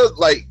gonna tell.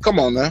 Like, come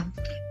on now,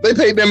 they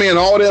paid them in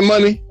all that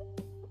money.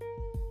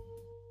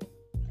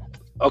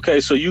 Okay,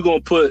 so you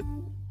gonna put,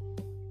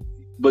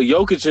 but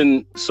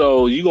Jokic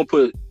so you gonna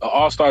put an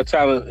all-star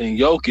talent in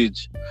Jokic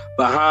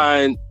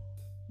behind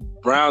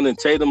Brown and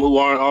Tatum, who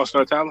aren't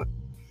all-star talent?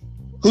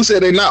 Who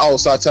said they're not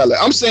all-star talent?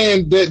 I'm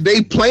saying that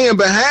they playing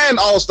behind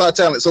all-star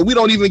talent, so we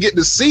don't even get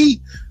to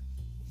see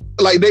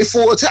they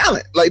full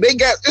talent. Like,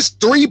 it's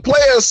 3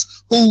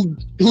 players who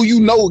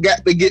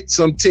got to get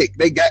some tick.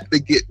 They got to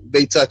get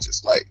they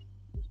touches. Like,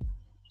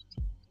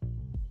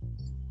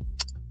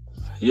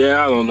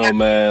 yeah, I don't know,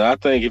 man. I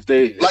think if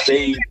they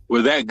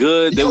were that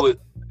good, they would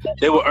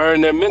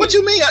earn their minutes. What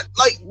you mean?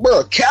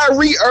 Bro,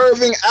 Kyrie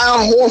Irving,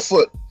 Al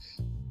Horford,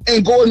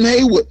 and Gordon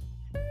Hayward.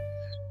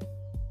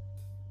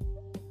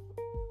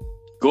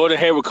 Gordon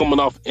Hayward coming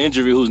off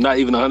injury, who's not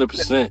even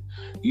 100%.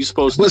 You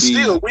supposed to but be.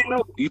 Still, we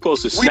know. You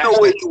supposed to. We know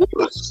what he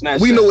was.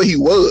 We know what he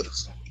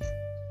was.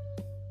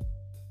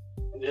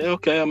 Yeah,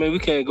 okay. I mean, we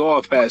can't go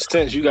off past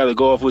tense. You got to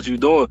go off what you're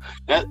doing.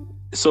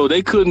 So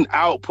they couldn't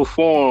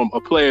outperform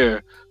a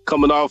player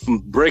coming off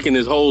from breaking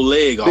his whole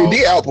leg off. They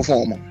did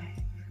outperform him.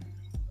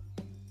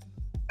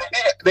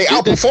 They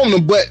outperformed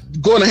him, but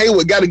Gordon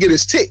Hayward got to get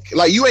his tick.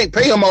 Like, you ain't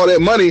pay him all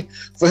that money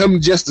for him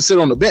just to sit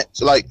on the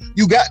bench. Like,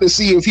 you got to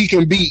see if he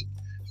can beat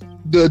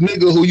the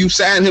nigga who you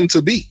signed him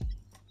to be.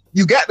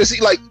 You got to see,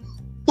 they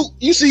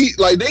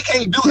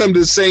can't do him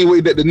the same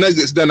way that the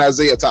Nuggets done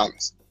Isaiah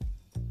Thomas.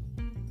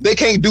 They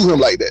can't do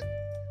him like that.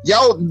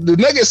 The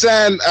Nuggets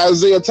signed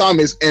Isaiah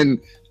Thomas, and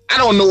I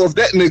don't know if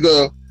that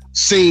nigga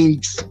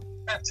seen 15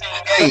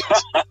 games.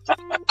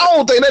 I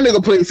don't think that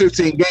nigga played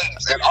 15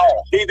 games at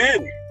all. He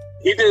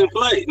didn't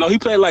play. No, he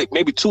played like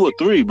maybe 2 or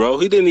 3, bro.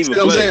 He didn't even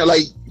play. I'm saying?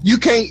 Like, you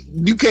can't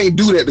do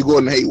that to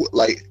Gordon Hayward.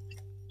 Like,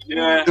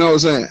 yeah. You know what I'm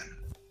saying?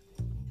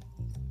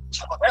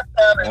 So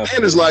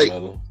and it's like,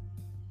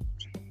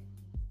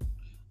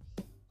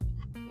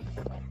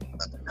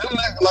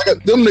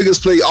 them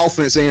niggas play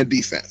offense and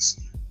defense.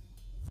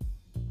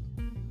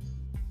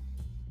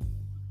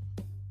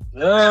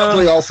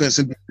 Play offense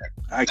and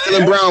defense.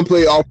 Jaylen Brown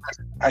play offense.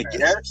 I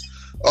guess.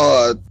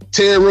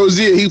 Terry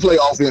Rozier, he play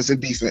offense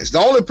and defense. The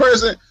only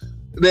person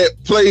that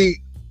played,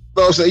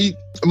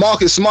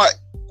 Marcus Smart,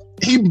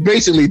 he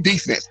basically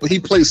defense, but he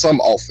plays some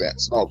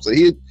offense. You know what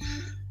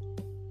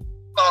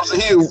I'm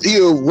saying?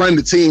 He'll run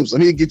the team, so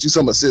he'll get you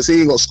some assists. He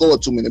ain't gonna score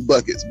too many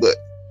buckets, but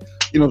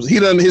you know, he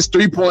done his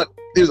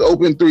his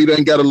open three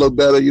done got a little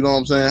better. You know what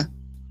I'm saying?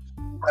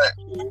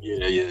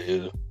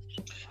 Yeah.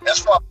 That's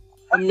fine.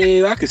 I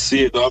mean, I could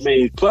see it though. I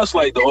mean, plus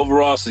like the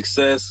overall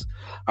success,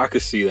 I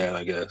could see that.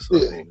 I guess. Yeah.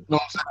 I mean, you know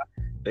what I'm saying?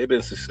 They've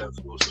been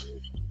successful. So. You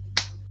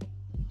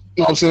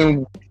know what I'm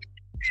saying?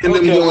 And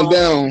them going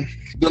down,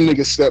 them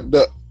niggas stepped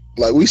up.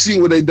 Like, we see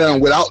what they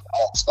done without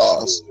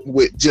all-stars,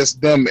 with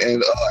just them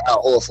and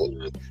Al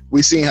Horford.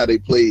 We seen how they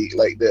played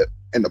like that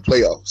in the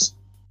playoffs.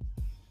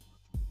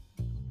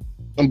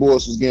 Them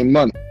boys was getting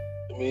money.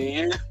 I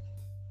mean, yeah.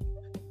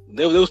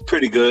 They was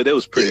pretty good. They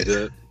was pretty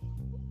good.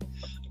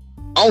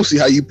 I don't see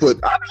how you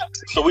put...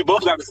 So we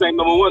both got the same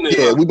number one then.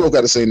 Yeah, we both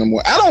got the same number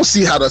one. I don't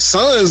see how the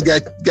Suns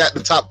got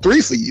the top 3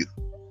 for you.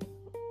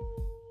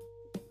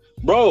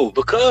 Bro,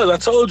 because I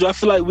told you, I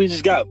feel like we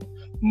just got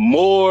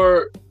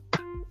more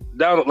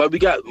down, like we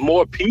got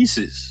more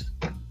pieces.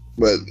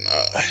 But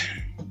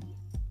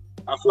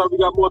I feel like we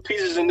got more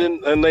pieces,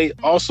 and they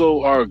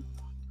also are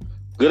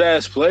good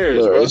ass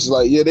players. Bro. It's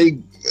like, yeah, they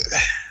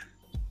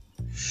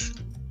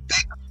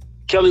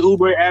Kelly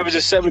Oubre averaging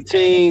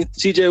 17.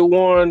 TJ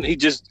Warren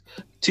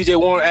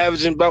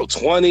averaging about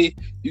 20.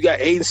 You got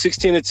Aiden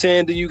 16 and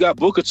 10. Then you got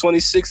Booker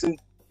 26 and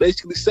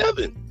basically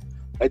 7.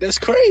 Like, that's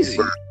crazy.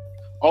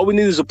 All we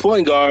need is a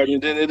point guard,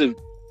 and then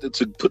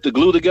to put the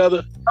glue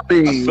together. I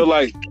feel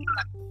like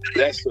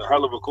that's a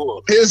hell of a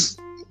core.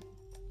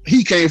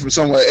 He came from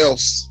somewhere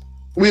else.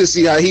 We'll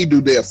see how he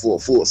do there for a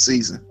full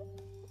season.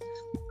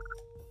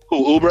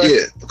 Who, Oubre?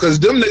 Yeah, because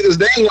them niggas,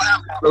 they ain't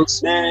gonna have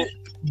those. Man.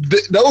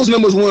 Those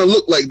numbers wouldn't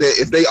look like that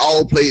if they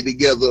all played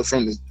together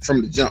from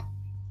the jump.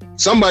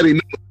 Somebody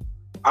knew.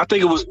 I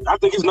think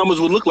his numbers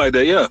would look like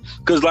that, yeah.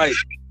 Because like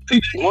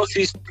once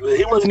he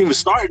wasn't even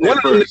starting at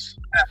first.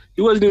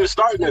 He wasn't even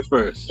starting at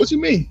first. What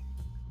you mean?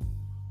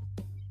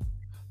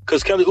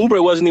 Because Kelly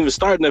Oubre wasn't even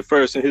starting at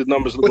first, and his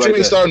numbers look like that. What you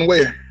mean starting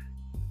where?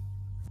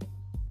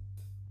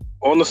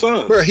 On the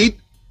Suns. Bro, he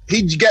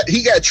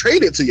got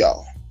traded to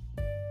y'all.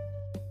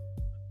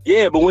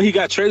 Yeah, but when he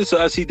got traded to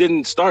us, he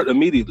didn't start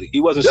immediately.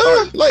 He wasn't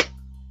starting.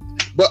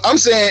 But I'm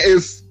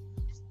saying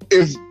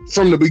if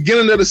from the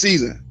beginning of the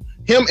season,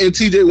 him and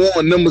TJ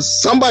Warren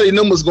somebody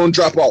numbers gonna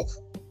drop off.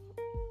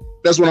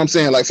 That's what I'm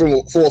saying. Like for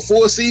a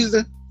full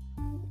season,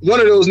 one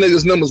of those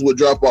niggas' numbers would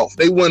drop off.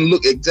 They wouldn't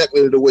look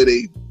exactly the way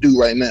they do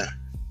right now.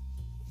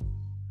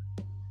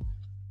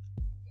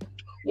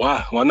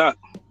 Why? Why not?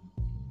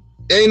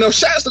 There ain't enough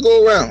shots to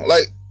go around.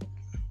 Like,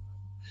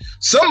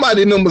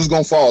 somebody numbers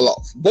gonna fall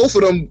off. Both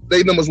of them,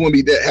 their numbers wouldn't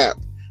be that high.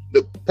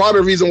 The part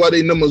of the reason why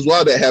their numbers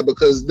were that high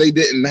because they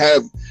didn't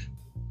have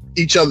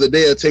each other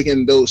there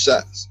taking those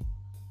shots.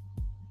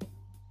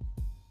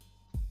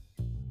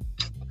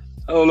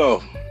 I don't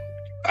know.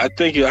 I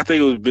think it would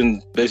have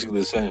been basically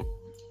the same.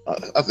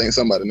 I think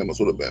somebody's numbers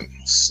would have been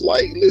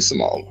slightly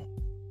smaller.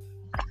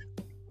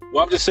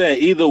 Well, I'm just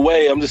saying, either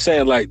way, I'm just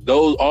saying, like,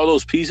 all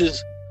those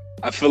pieces,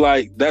 I feel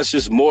like that's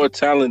just more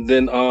talent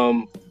than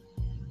I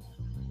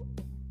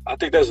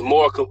think that's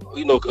more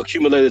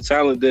accumulated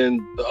talent than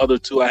the other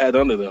two I had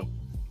under them,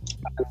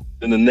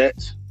 than the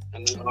Nets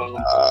and the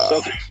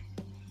Celtics.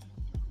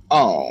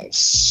 I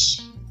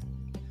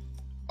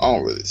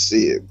don't really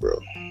see it, bro.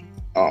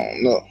 I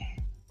don't know.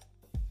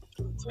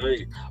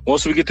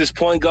 Once we get this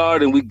point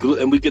guard and we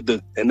get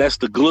that's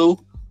the glue,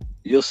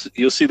 you'll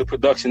see the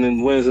production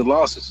in wins and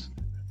losses.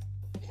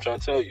 I'm trying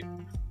to tell you.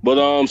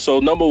 But so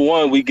number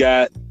one, we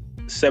got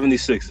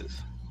 76ers.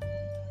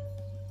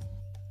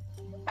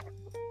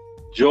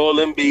 Joel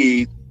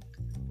Embiid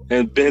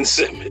and Ben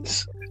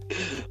Simmons.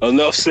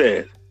 Enough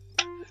said.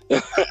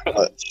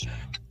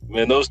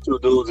 Man, those two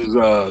dudes is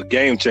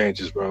game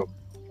changers, bro.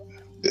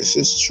 This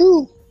is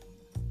true.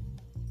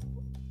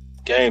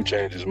 Game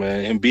changers,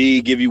 man.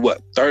 Embiid give you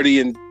what, 30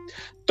 and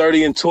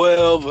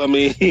 12? I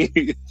mean,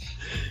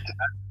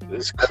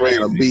 it's crazy.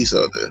 A beast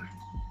out there.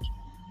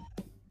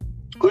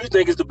 Who do you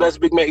think is the best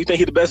big man? You think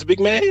he's the best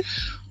big man?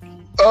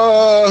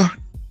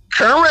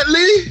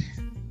 Currently,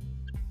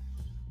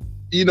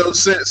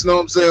 since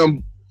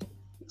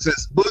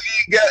since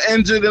Boogie got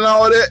injured and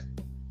all that.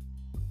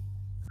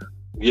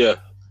 Yeah.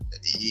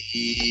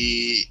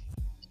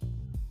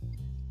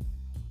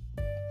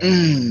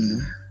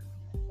 Mm.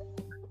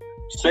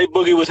 Say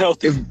Boogie was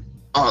healthy.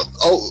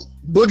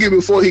 Boogie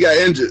before he got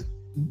injured,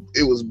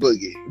 it was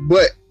Boogie.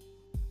 But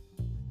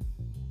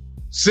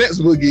since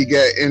Boogie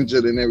got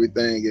injured and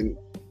everything, and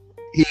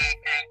he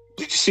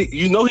did you see?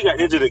 You know he got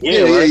injured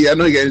again, right? Yeah. I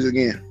know he got injured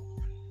again.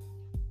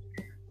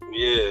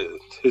 Yeah,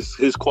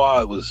 his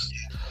quad was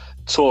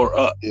tore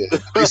up. Yeah,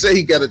 they say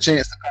he got a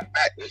chance to come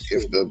back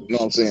if the, you know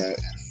what I'm saying.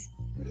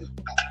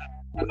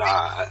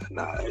 Nah,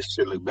 that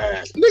shit look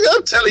bad. Nigga,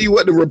 I'm telling you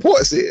what the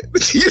report said. They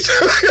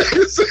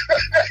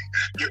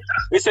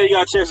say you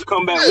got a chance to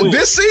come back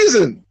this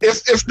season.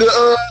 If the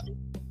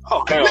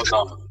oh hell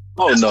no.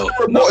 Oh no. The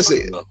report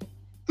said. No.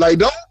 Like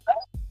don't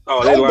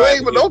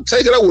blame it. Don't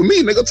take it up with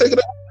me, nigga. Take it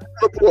up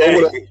with the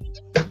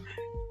report.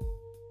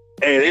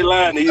 Hey, they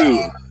lying to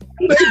you.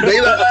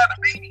 They lied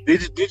to me.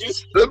 Did you?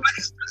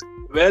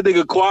 That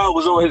nigga quad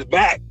was on his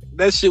back.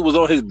 That shit was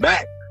on his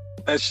back.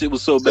 That shit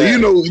was so bad.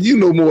 So you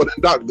know more than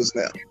doctors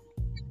now.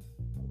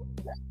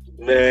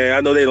 Man,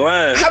 I know they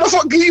lying. How the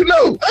fuck do you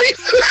know?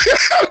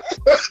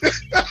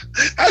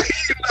 How do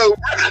you know?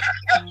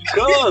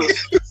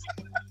 Cause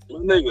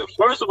nigga,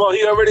 first of all,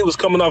 he already was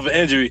coming off an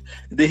injury.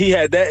 He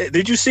had that.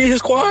 Did you see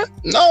his quad?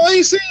 No, I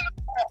ain't seen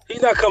it.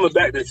 He's not coming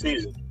back this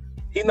season.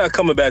 He's not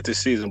coming back this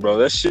season, bro.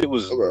 That shit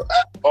was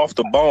off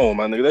the bone,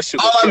 my nigga. That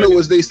shit. All I know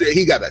is they said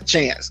he got a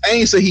chance. I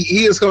ain't say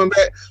he is coming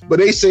back, but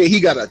they said he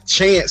got a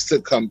chance to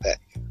come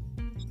back.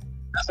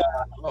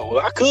 Oh,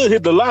 well, I could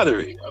hit the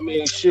lottery. I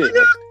mean, shit.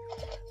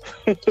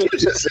 You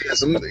just saying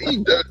some.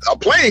 A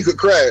plane could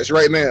crash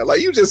right now.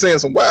 Like you just saying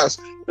some wild.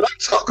 But I'm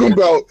talking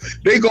about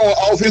they going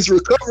off his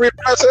recovery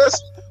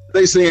process.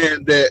 They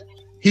saying that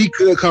he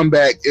could come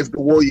back if the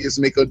Warriors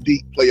make a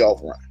deep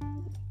playoff run.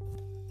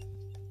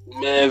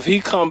 Man, if he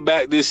come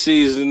back this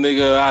season,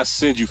 nigga, I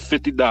send you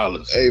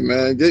 $50. Hey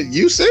man,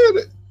 you said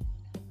it.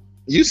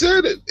 You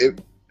said it.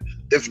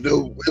 If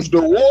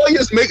the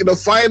Warriors make the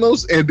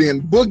finals and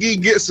then Boogie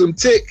gets some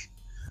tick,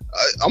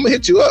 I'm gonna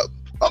hit you up.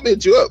 I'm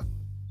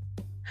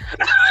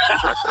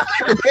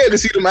prepared to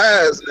see them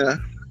eyes now.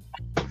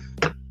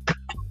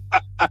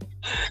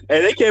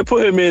 And they can't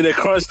put him in the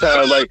crunch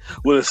time like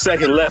with a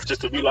second left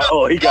just to be like,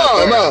 oh, he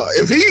got. No.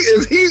 If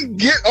he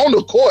get on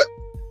the court,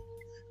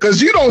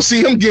 because you don't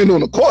see him getting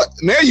on the court.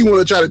 Now you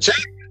want to try to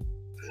change.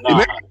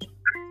 Nah,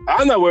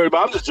 I'm not worried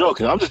about it. I'm just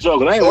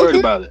joking. I ain't worried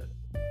about it.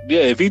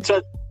 Yeah, if he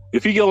get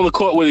on the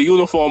court with a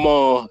uniform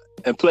on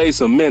and play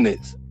some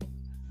minutes,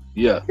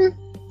 yeah.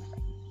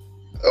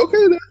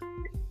 Okay then.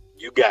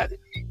 You got it.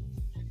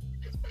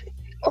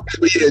 Okay,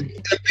 but yeah,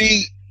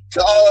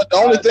 the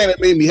only thing that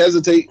made me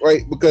hesitate,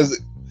 right, because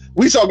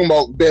we talking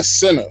about best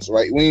centers,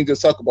 right? We ain't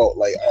just talk about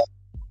like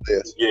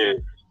this. Yeah.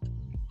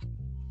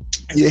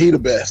 Yeah, he the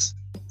best.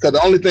 Because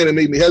the only thing that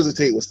made me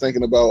hesitate was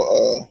thinking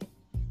about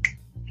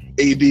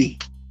AD.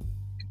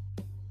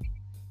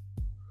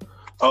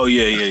 Oh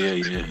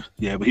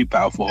yeah. But he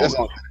powerful.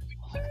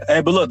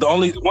 Hey, but look, the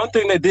only one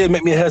thing that did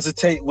make me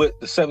hesitate with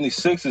the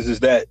 76ers is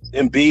that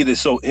Embiid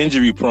is so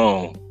injury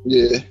prone.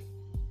 Yeah.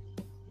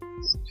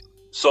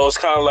 So it's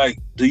kind of like,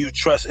 do you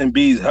trust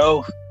Embiid's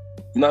health?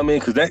 You know what I mean?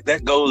 Because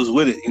that goes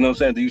with it. You know what I'm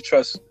saying? Do you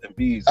trust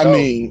Embiid's health? I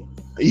mean,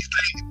 you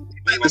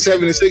think the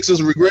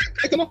 76ers regret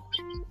picking him?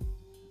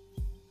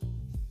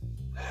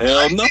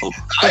 Hell no.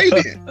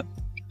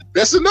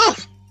 That's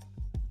enough.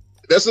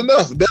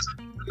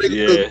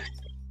 Yeah.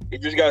 He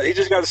just got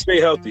to stay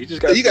healthy. He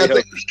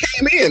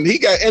came in. He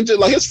got injured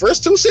like his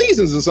first 2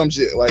 seasons or some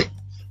shit. Like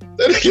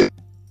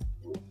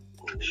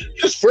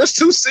his first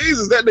 2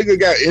 seasons, that nigga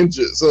got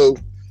injured. So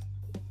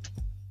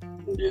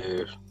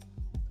yeah,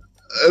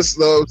 that's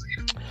low.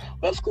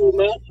 That's cool,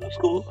 man. That's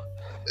cool.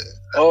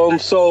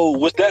 So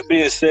with that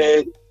being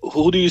said,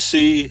 who do you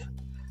see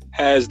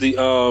has the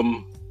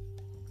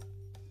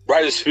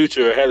brightest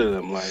future ahead of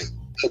them? Like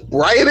the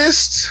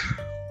brightest?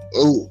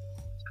 Oh,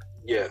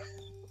 yeah.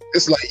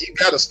 It's like you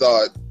gotta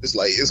start. It's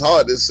like it's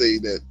hard to say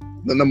that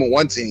the number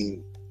 1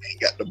 team ain't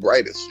got the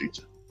brightest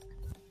future.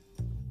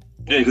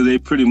 Yeah, because they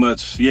pretty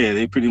much. You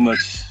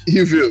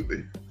feel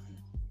me?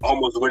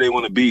 Almost where they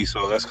want to be.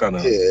 So that's kind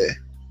of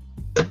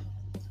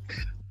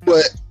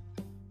But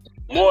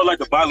more like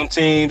the bottom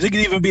teams. It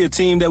could even be a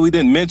team that we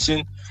didn't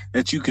mention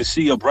that you can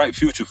see a bright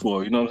future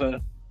for. You know what I'm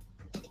saying?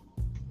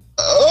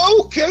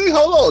 Okay,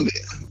 hold on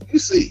there. Let me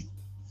see.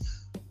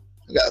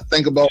 I gotta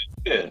think about.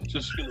 Yeah,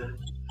 just.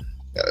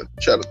 Gotta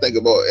try to think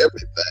about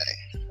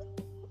everything.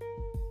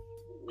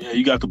 Yeah,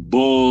 you got the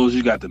Bulls,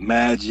 you got the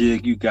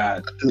Magic, you got.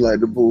 I do like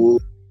the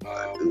Bulls.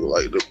 I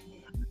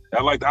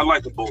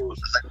like the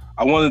Bulls.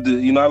 I wanted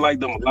to, I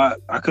like them a lot.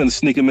 I couldn't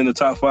sneak them in the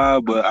top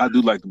 5, but I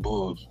do like the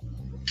Bulls.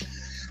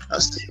 I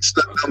still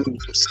stuck them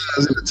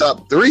Suns in the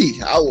top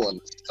 3. I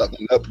wasn't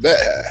stucking up that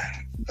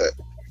high. But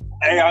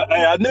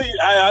I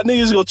knew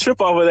you was gonna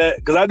trip off of that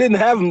because I didn't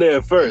have them there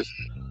at first.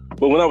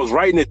 But when I was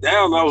writing it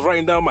down, I was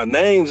writing down my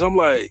names. I'm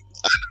like,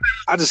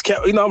 I just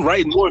kept, I'm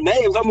writing more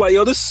names. I'm like,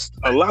 yo, this is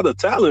a lot of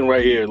talent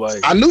right here.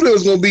 Like, I knew they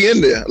was gonna be in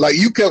there. Like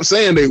you kept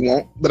saying they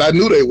won't, but I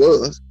knew they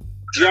was.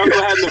 Yeah, I'm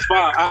gonna have them at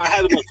 5. I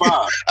had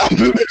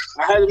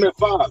them at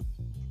 5.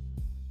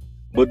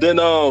 But then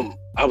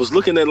I was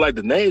looking at like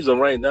the names I'm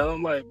writing down.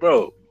 I'm like,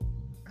 bro,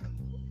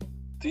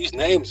 these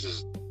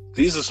names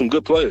these are some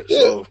good players.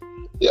 Yeah. So.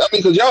 Yeah, I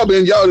mean, because y'all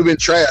have been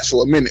trash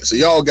for a minute, so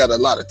y'all got a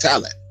lot of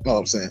talent. You know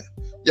what I'm saying?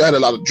 Y'all had a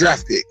lot of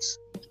draft picks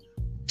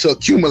to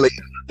accumulate.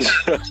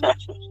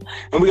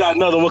 And we got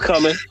another one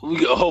coming.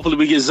 Hopefully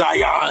we get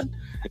Zion,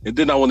 and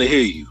then I want to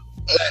hear you.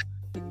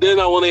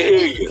 Y'all will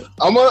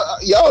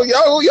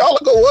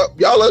go up.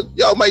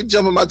 Y'all might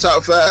jump in my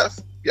top 5.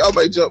 Y'all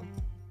might jump.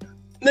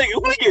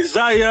 Nigga, we get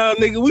Zion,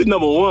 nigga. We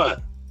number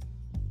 1.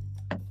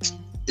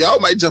 Y'all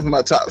might jump in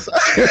my top 5.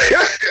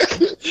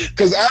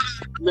 Cause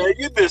man,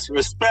 you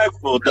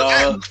disrespectful,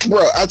 dog.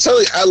 Bro, I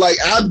tell you,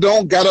 I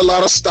don't got a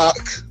lot of stock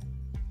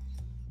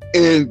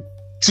in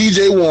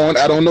TJ Warren.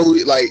 I don't know,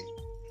 like.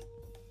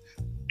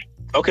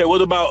 Okay,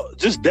 what about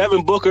just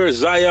Devin Booker,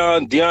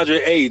 Zion,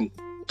 DeAndre Ayton,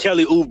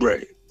 Kelly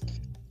Oubre?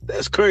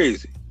 That's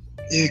crazy.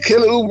 Yeah,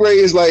 Kelly Oubre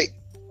is like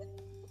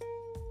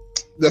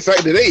the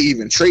fact that they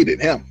even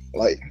traded him.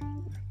 Like,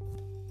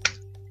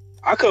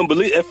 I couldn't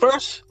believe at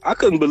first. I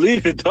couldn't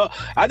believe it, though.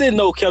 I didn't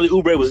know Kelly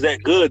Oubre was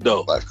that good,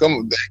 though. Like,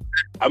 come back.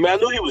 I mean, I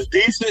knew he was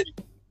decent.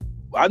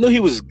 I knew he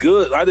was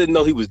good. I didn't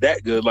know he was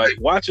that good. Like,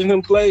 watching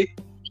him play,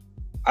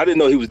 I didn't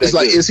know he was that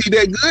good. It's like, is he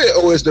that good,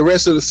 or is the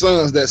rest of the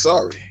Suns that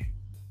sorry?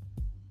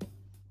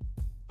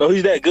 No,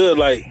 he's that good.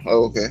 Like,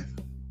 oh, okay.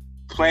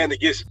 Playing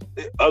against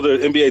other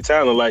NBA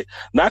talent, like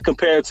not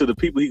compared to the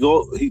people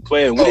he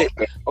playing with.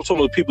 Okay. I'm talking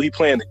about the people he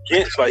playing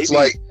against. Like, he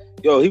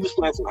was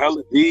playing some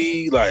hella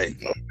D.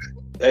 Like,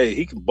 hey,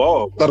 he can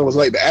ball. Bro. Thought it was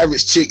like the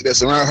average chick that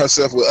surround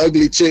herself with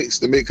ugly chicks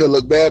to make her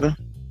look better.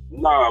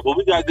 Nah, but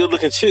we got good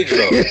looking chicks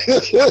though.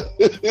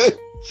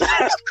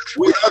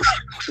 we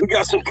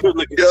got some good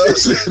looking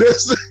chicks.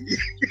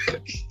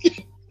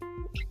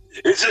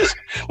 It's just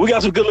we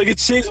got some good looking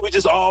chicks. We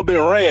just all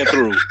been ran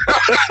through.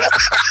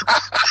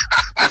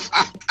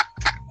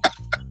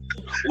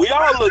 We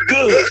all look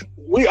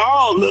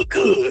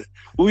good.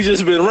 We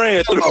just been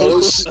ran through.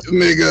 Oh,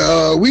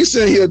 nigga, we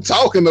sitting here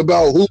talking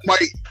about who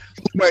might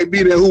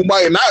be there, who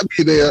might not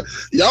be there.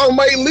 Y'all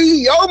might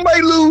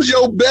lose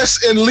your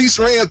best and least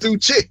ran through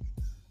chick.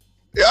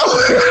 She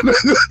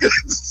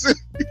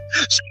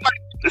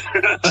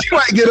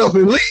might get up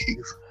and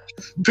leave.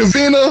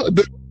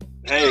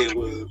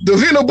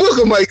 Davina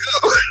Booker might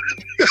go.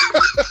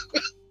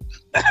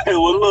 Hey,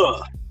 well,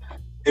 look.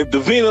 If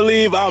Davina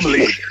leave, I'm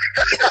leaving.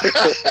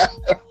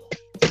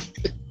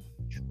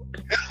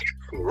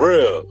 For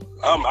real.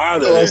 I'm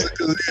out of there.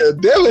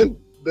 Devin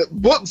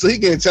Booker, so he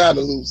getting tired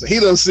of losing. He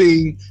done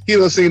seen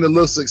the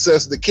little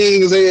success the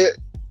Kings had.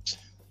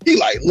 He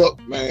like, look,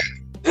 man,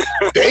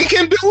 they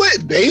can do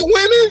it. They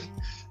winning.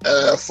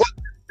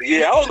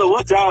 Yeah, I don't know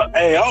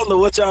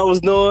what y'all was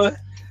doing.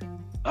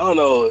 I don't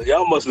know.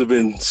 Y'all must have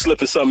been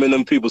slipping something in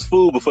them people's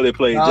food before they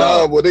played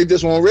y'all. Well, they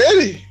just weren't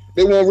ready.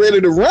 They weren't ready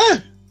to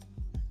run.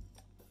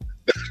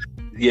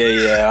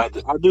 Yeah.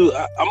 I do.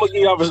 I'm gonna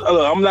give y'all.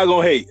 I'm not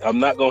gonna hate.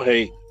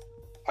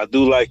 I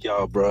do like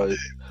y'all, bro.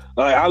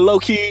 I low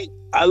key.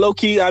 I know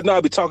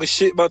I be talking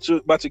shit about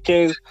your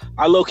Kings.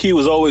 I low key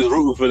was always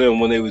rooting for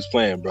them when they was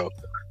playing, bro.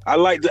 I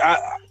like them,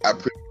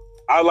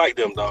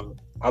 dog.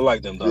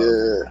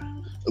 Yeah,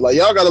 like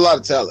y'all got a lot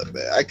of talent,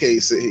 man. I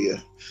can't sit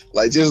here.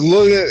 Like, just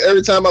looking at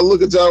every time I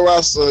look at y'all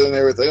roster and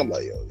everything, I'm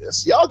like, yo,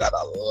 yes, y'all got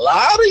a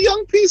lot of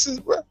young pieces,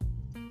 bro.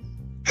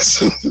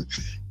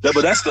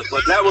 But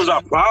that was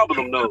our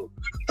problem, though.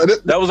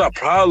 That was our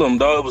problem,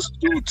 dog. It was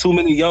too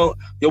many young.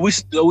 We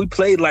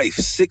played like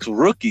 6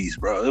 rookies,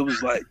 bro. It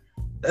was like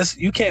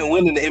you can't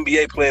win in the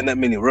NBA playing that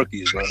many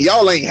rookies, bro.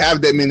 Y'all ain't have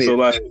that many. So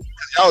like,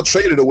 y'all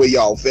traded away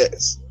y'all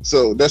vets,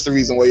 so that's the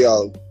reason why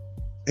y'all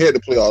had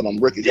to play all them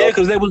rookies. Yeah,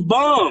 because they was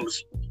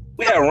bums.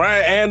 We had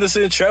Ryan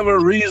Anderson,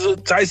 Trevor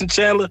Ariza, Tyson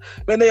Chandler.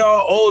 Man, they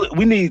all old.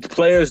 We need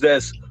players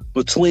that's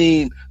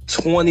between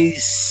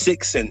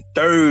 26 and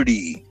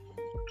 30,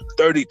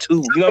 32.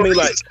 You know what I mean?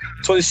 Like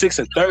 26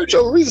 and 30.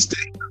 Trevor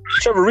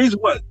Ariza,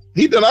 what?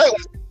 He done that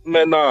one.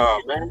 Man, nah,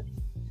 man.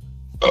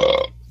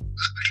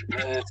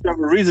 Man,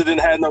 Trevor Ariza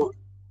didn't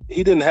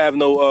have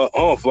no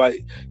oomph.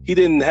 Like, he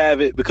didn't have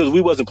it because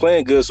we wasn't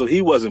playing good, so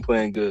he wasn't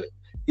playing good.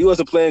 He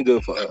wasn't playing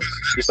good for us.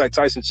 Just like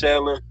Tyson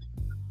Chandler.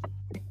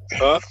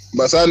 But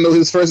I know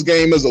his first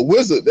game as a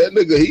Wizard. That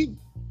nigga,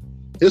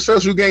 his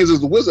first few games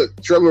as a Wizard,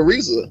 Trevor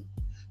Ariza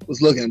was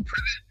looking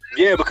pretty.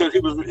 Yeah, because he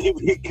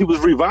was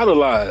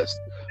revitalized.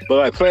 But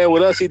like playing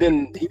with us, he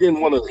didn't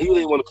want to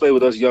play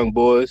with us young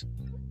boys.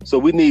 So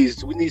we need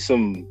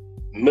some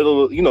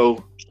middle,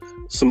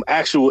 some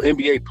actual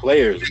NBA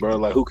players, bro,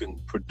 like who can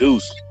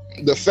produce.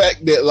 The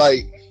fact that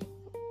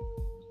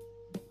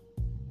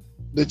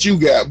that you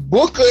got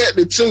Booker at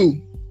the 2,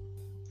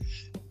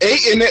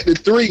 Ayton at the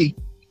 3.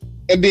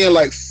 And then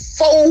like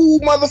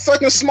 4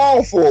 motherfucking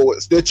small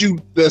forwards that you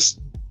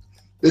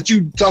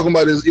talking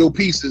about as your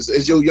pieces,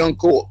 as your young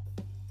core.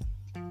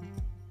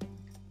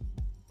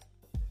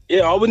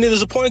 Yeah, all we need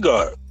is a point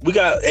guard. We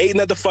got Ayton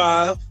at the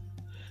 5.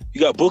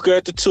 You got Booker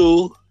at the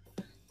 2.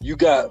 You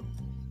got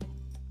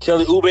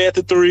Kelly Oubre at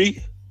the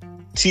 3.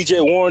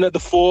 TJ Warren at the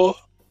 4.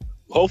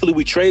 Hopefully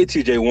we trade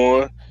TJ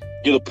Warren,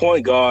 get a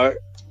point guard.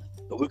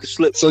 We could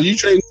slip. So you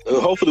trade.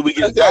 Hopefully we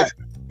get that.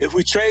 If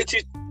we trade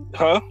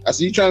Huh? I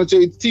see you trying to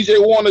trade T.J.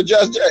 Warren or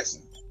Josh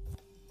Jackson.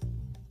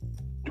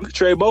 We could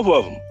trade both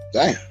of them.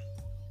 Damn.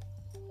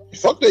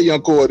 Fuck that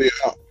young core there.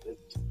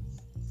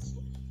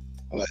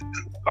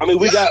 I mean,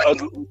 we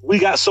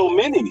got so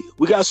many.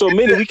 We got so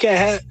many. You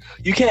can't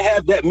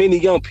have that many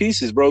young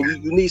pieces, bro. You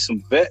need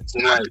some vets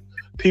and like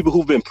people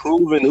who've been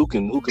proven who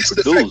can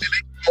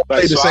produce.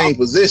 Play the same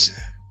position.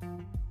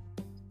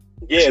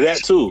 Yeah, that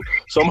too.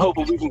 So I'm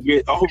hoping we can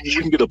get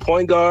a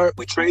point guard.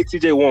 We trade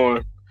T.J.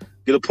 Warren,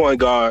 get a point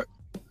guard,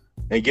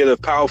 and get a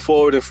power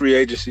forward in free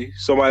agency.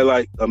 Somebody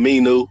like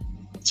Aminu.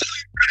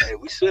 Hey,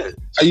 we said.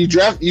 Are you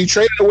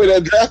trading away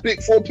that draft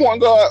pick for a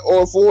point guard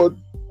or for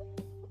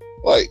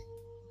like?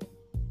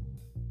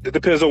 It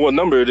depends on what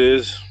number it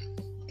is.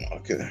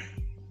 Okay.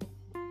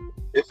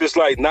 If it's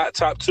like not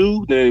top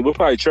 2, then we'll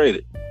probably trade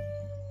it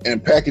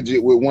and package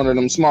it with one of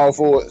them small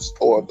forwards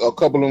or a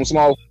couple of them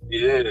small.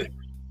 Yeah.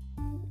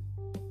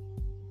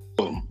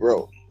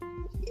 Bro,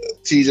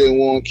 T.J.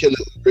 Warren, Killer,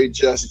 Great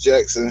Josh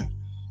Jackson,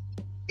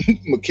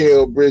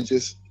 Mikal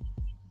Bridges.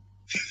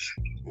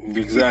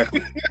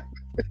 Exactly.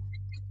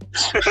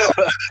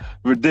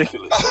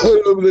 Ridiculous.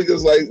 All them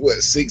niggas like what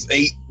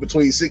 6'8",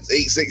 between 6'8",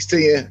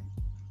 6'10".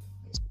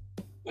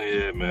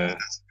 Yeah, man.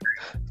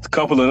 A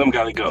couple of them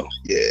gotta go.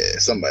 Yeah,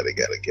 somebody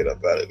gotta get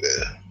up out of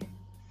there.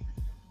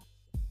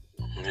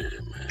 Yeah,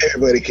 man.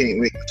 Everybody can't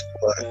make the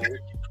squad.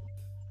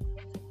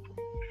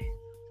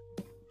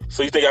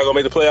 So you think y'all gonna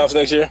make the playoffs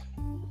next year?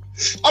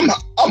 I'm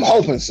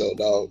hoping so,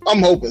 dog.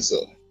 I'm hoping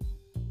so.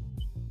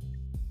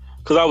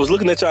 Cause I was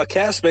looking at y'all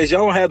cap space.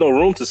 Y'all don't have no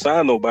room to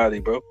sign nobody,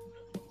 bro.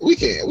 We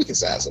can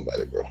sign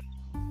somebody, bro.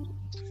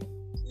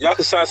 Y'all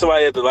can sign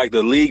somebody at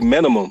the league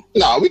minimum.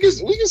 Nah, we can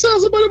sign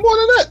somebody more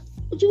than that.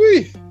 What you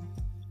mean?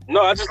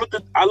 No,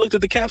 I looked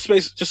at the cap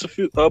space just a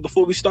few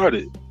before we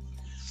started.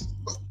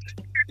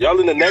 Y'all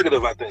in the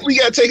negative, I think. We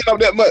got taken up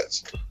that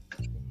much.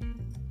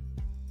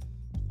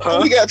 Huh?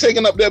 We got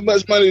taken up that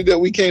much money that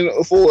we can't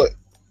afford.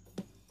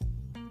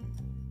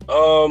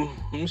 Let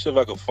me see if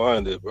I can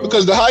find it, bro.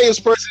 Because the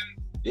highest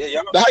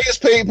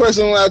paid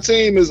person on our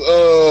team is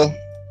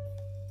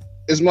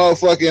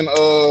motherfucking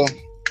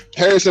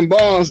Harrison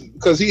Barnes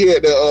because he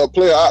had the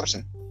player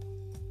option.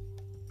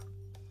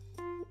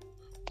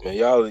 Man,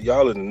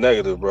 y'all in the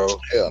negative, bro.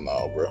 Hell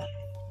no, bro.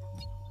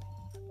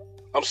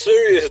 I'm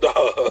serious, dog.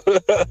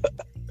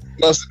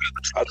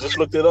 I just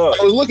looked it up.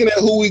 I was looking at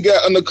who we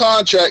got under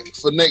contract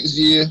for next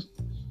year.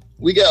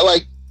 We got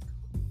like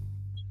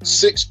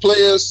 7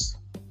 players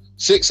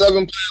in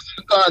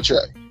the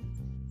contract.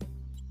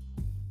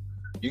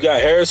 You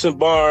got Harrison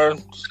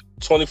Barnes,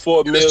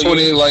 $24 million.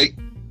 20, like,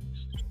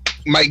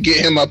 might get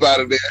him up out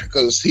of there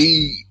because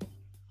he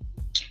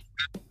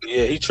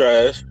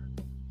trash.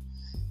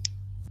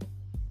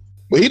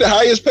 But he the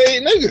highest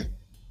paid nigga.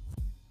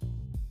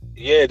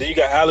 Yeah, then you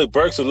got Alec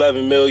Burks,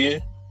 $11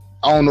 million.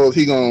 I don't know if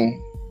he gonna.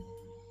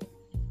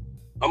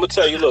 I'm gonna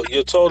tell you, look,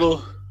 your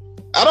total.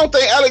 I don't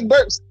think Alec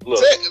Burks.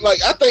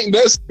 I think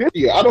that's this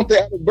year. I don't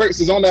think Alec Burks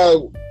is on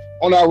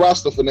our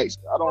roster for next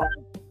year.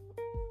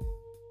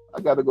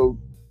 I gotta go.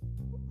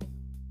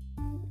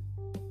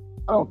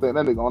 I don't think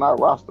that nigga on our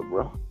roster,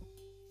 bro.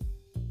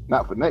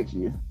 Not for next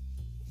year.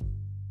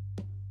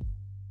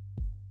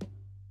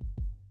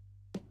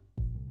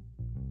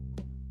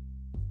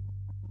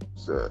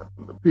 So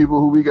the people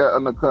who we got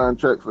under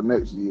contract for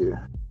next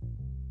year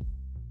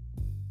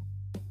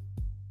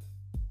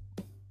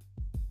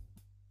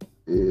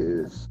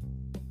is,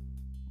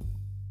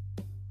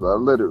 so I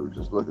literally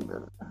just looking at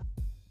it.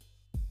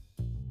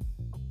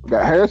 We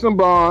got Harrison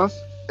Barnes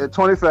at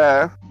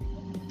 25,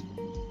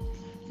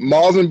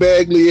 Marvin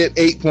Bagley at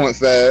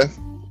 8.5,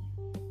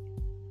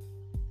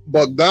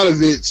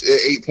 Bogdanovich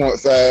at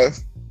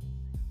 8.5,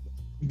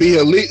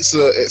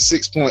 Bielitsa at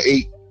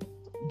 6.8,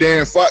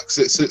 Darren Fox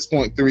at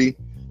 6.3,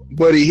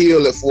 Buddy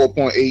Hield at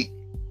 4.8,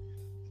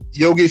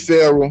 Yogi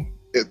Ferrell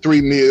at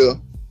 $3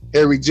 million,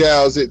 Harry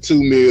Giles at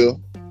 $2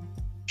 million,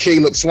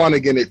 Caleb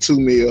Swanigan at $2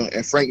 million,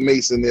 and Frank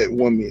Mason at $1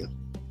 million.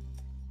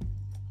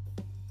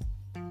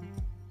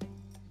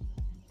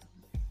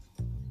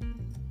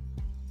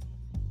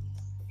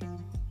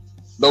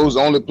 Those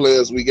are the only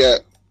players we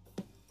got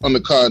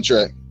under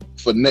contract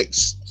for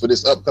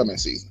this upcoming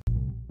season.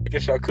 I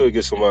guess I could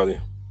get somebody.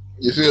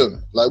 You feel me?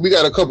 Like, we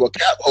got a couple of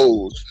cap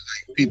holes for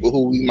like people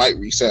who we might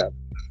re-sign.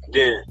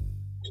 Yeah.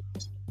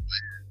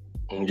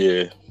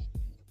 Yeah.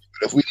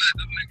 But if we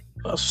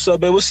what's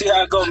up, man? We'll see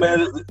how it go,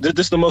 man. This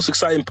is the most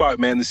exciting part,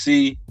 man, to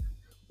see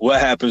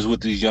what happens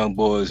with these young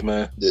boys,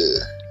 man. Yeah.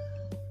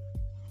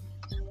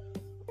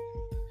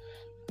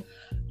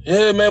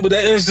 Yeah, man, but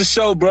that ends the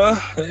show, bro.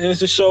 That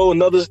ends the show.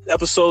 Another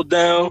episode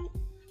down.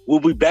 We'll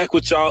be back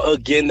with y'all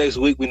again next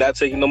week. We're not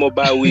taking no more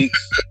bye weeks.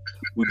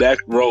 We back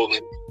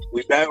rolling.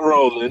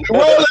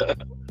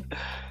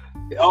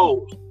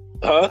 Oh,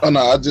 huh? Oh, no,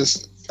 I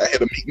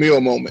had a Meek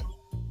Mill moment.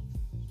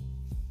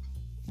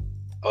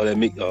 Oh, that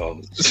Meek. I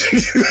know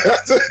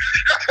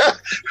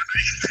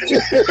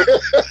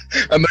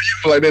you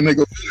feel like that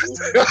nigga.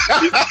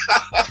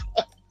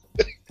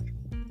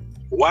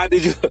 Why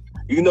did you?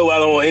 You know I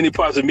don't want any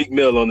parts of Meek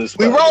Mill on this.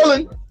 We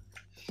rolling.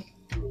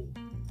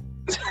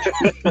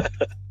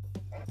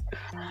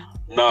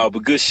 Nah,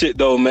 but good shit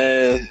though,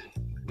 man.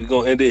 We're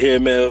gonna end it here,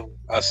 man.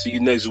 I'll see you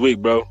next week,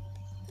 bro.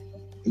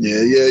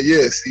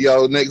 Yeah. See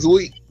y'all next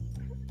week.